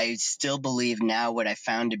 And I still believe now what I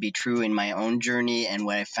found to be true in my own journey and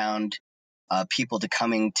what I found people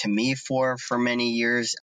coming to me for many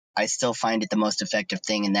years, I still find it the most effective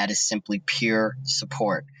thing, and that is simply peer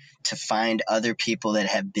support, to find other people that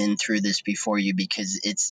have been through this before you, because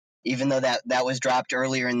it's, even though that was dropped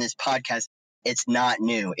earlier in this podcast, it's not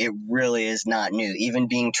new. It really is not new. Even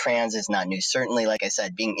being trans is not new. Certainly, like I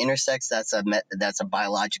said, being intersex, that's a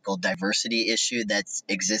biological diversity issue that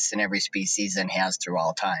exists in every species and has through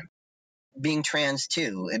all time. Being trans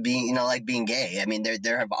too, being, like being gay. I mean,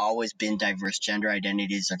 there have always been diverse gender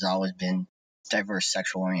identities. There's always been diverse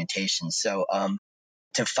sexual orientations. So,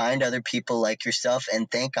 to find other people like yourself,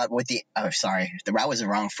 and thank God that was the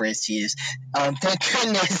wrong phrase to use. Thank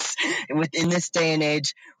goodness in this day and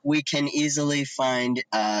age, we can easily find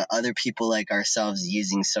other people like ourselves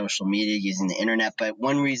using social media, using the internet. But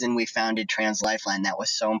one reason we founded Trans Lifeline, that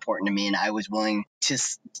was so important to me, and I was willing to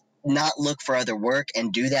not look for other work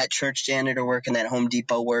and do that church janitor work and that Home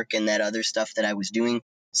Depot work and that other stuff that I was doing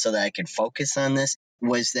so that I could focus on this,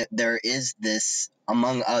 was that there is this,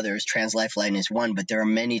 among others, Trans Lifeline is one, but there are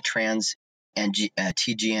many trans and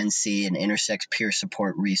TGNC and intersex peer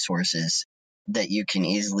support resources that you can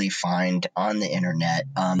easily find on the internet.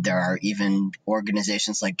 There are even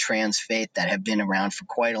organizations like Trans Faith that have been around for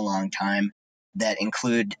quite a long time that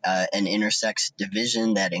include an intersex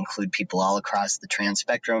division, that include people all across the trans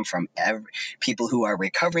spectrum, from people who are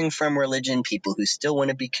recovering from religion, people who still want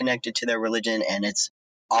to be connected to their religion, and it's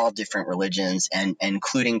all different religions, and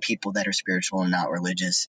including people that are spiritual and not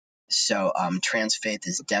religious. So Trans Faith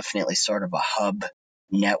is definitely sort of a hub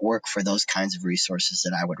network for those kinds of resources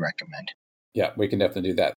that I would recommend. Yeah, we can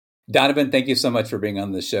definitely do that. Donovan, thank you so much for being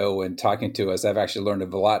on the show and talking to us. I've actually learned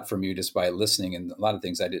a lot from you just by listening, and a lot of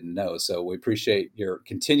things I didn't know. So we appreciate your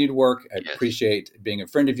continued work. I appreciate being a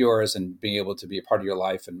friend of yours and being able to be a part of your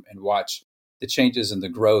life and watch the changes and the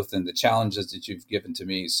growth and the challenges that you've given to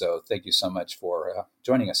me. So thank you so much for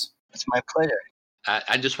joining us. It's my pleasure.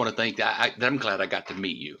 I just want to thank that. I'm glad I got to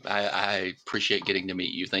meet you. I appreciate getting to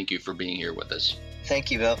meet you. Thank you for being here with us.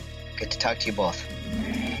 Thank you, Bill. Good to talk to you both.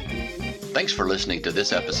 Thanks for listening to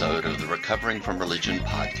this episode of the Recovering from Religion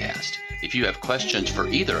podcast. If you have questions for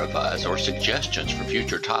either of us or suggestions for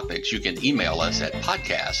future topics, you can email us at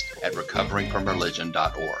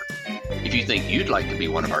podcast@recoveringfromreligion.org. If you think you'd like to be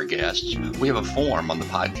one of our guests, we have a form on the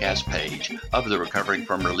podcast page of the Recovering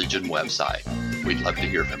from Religion website. We'd love to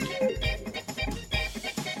hear from you.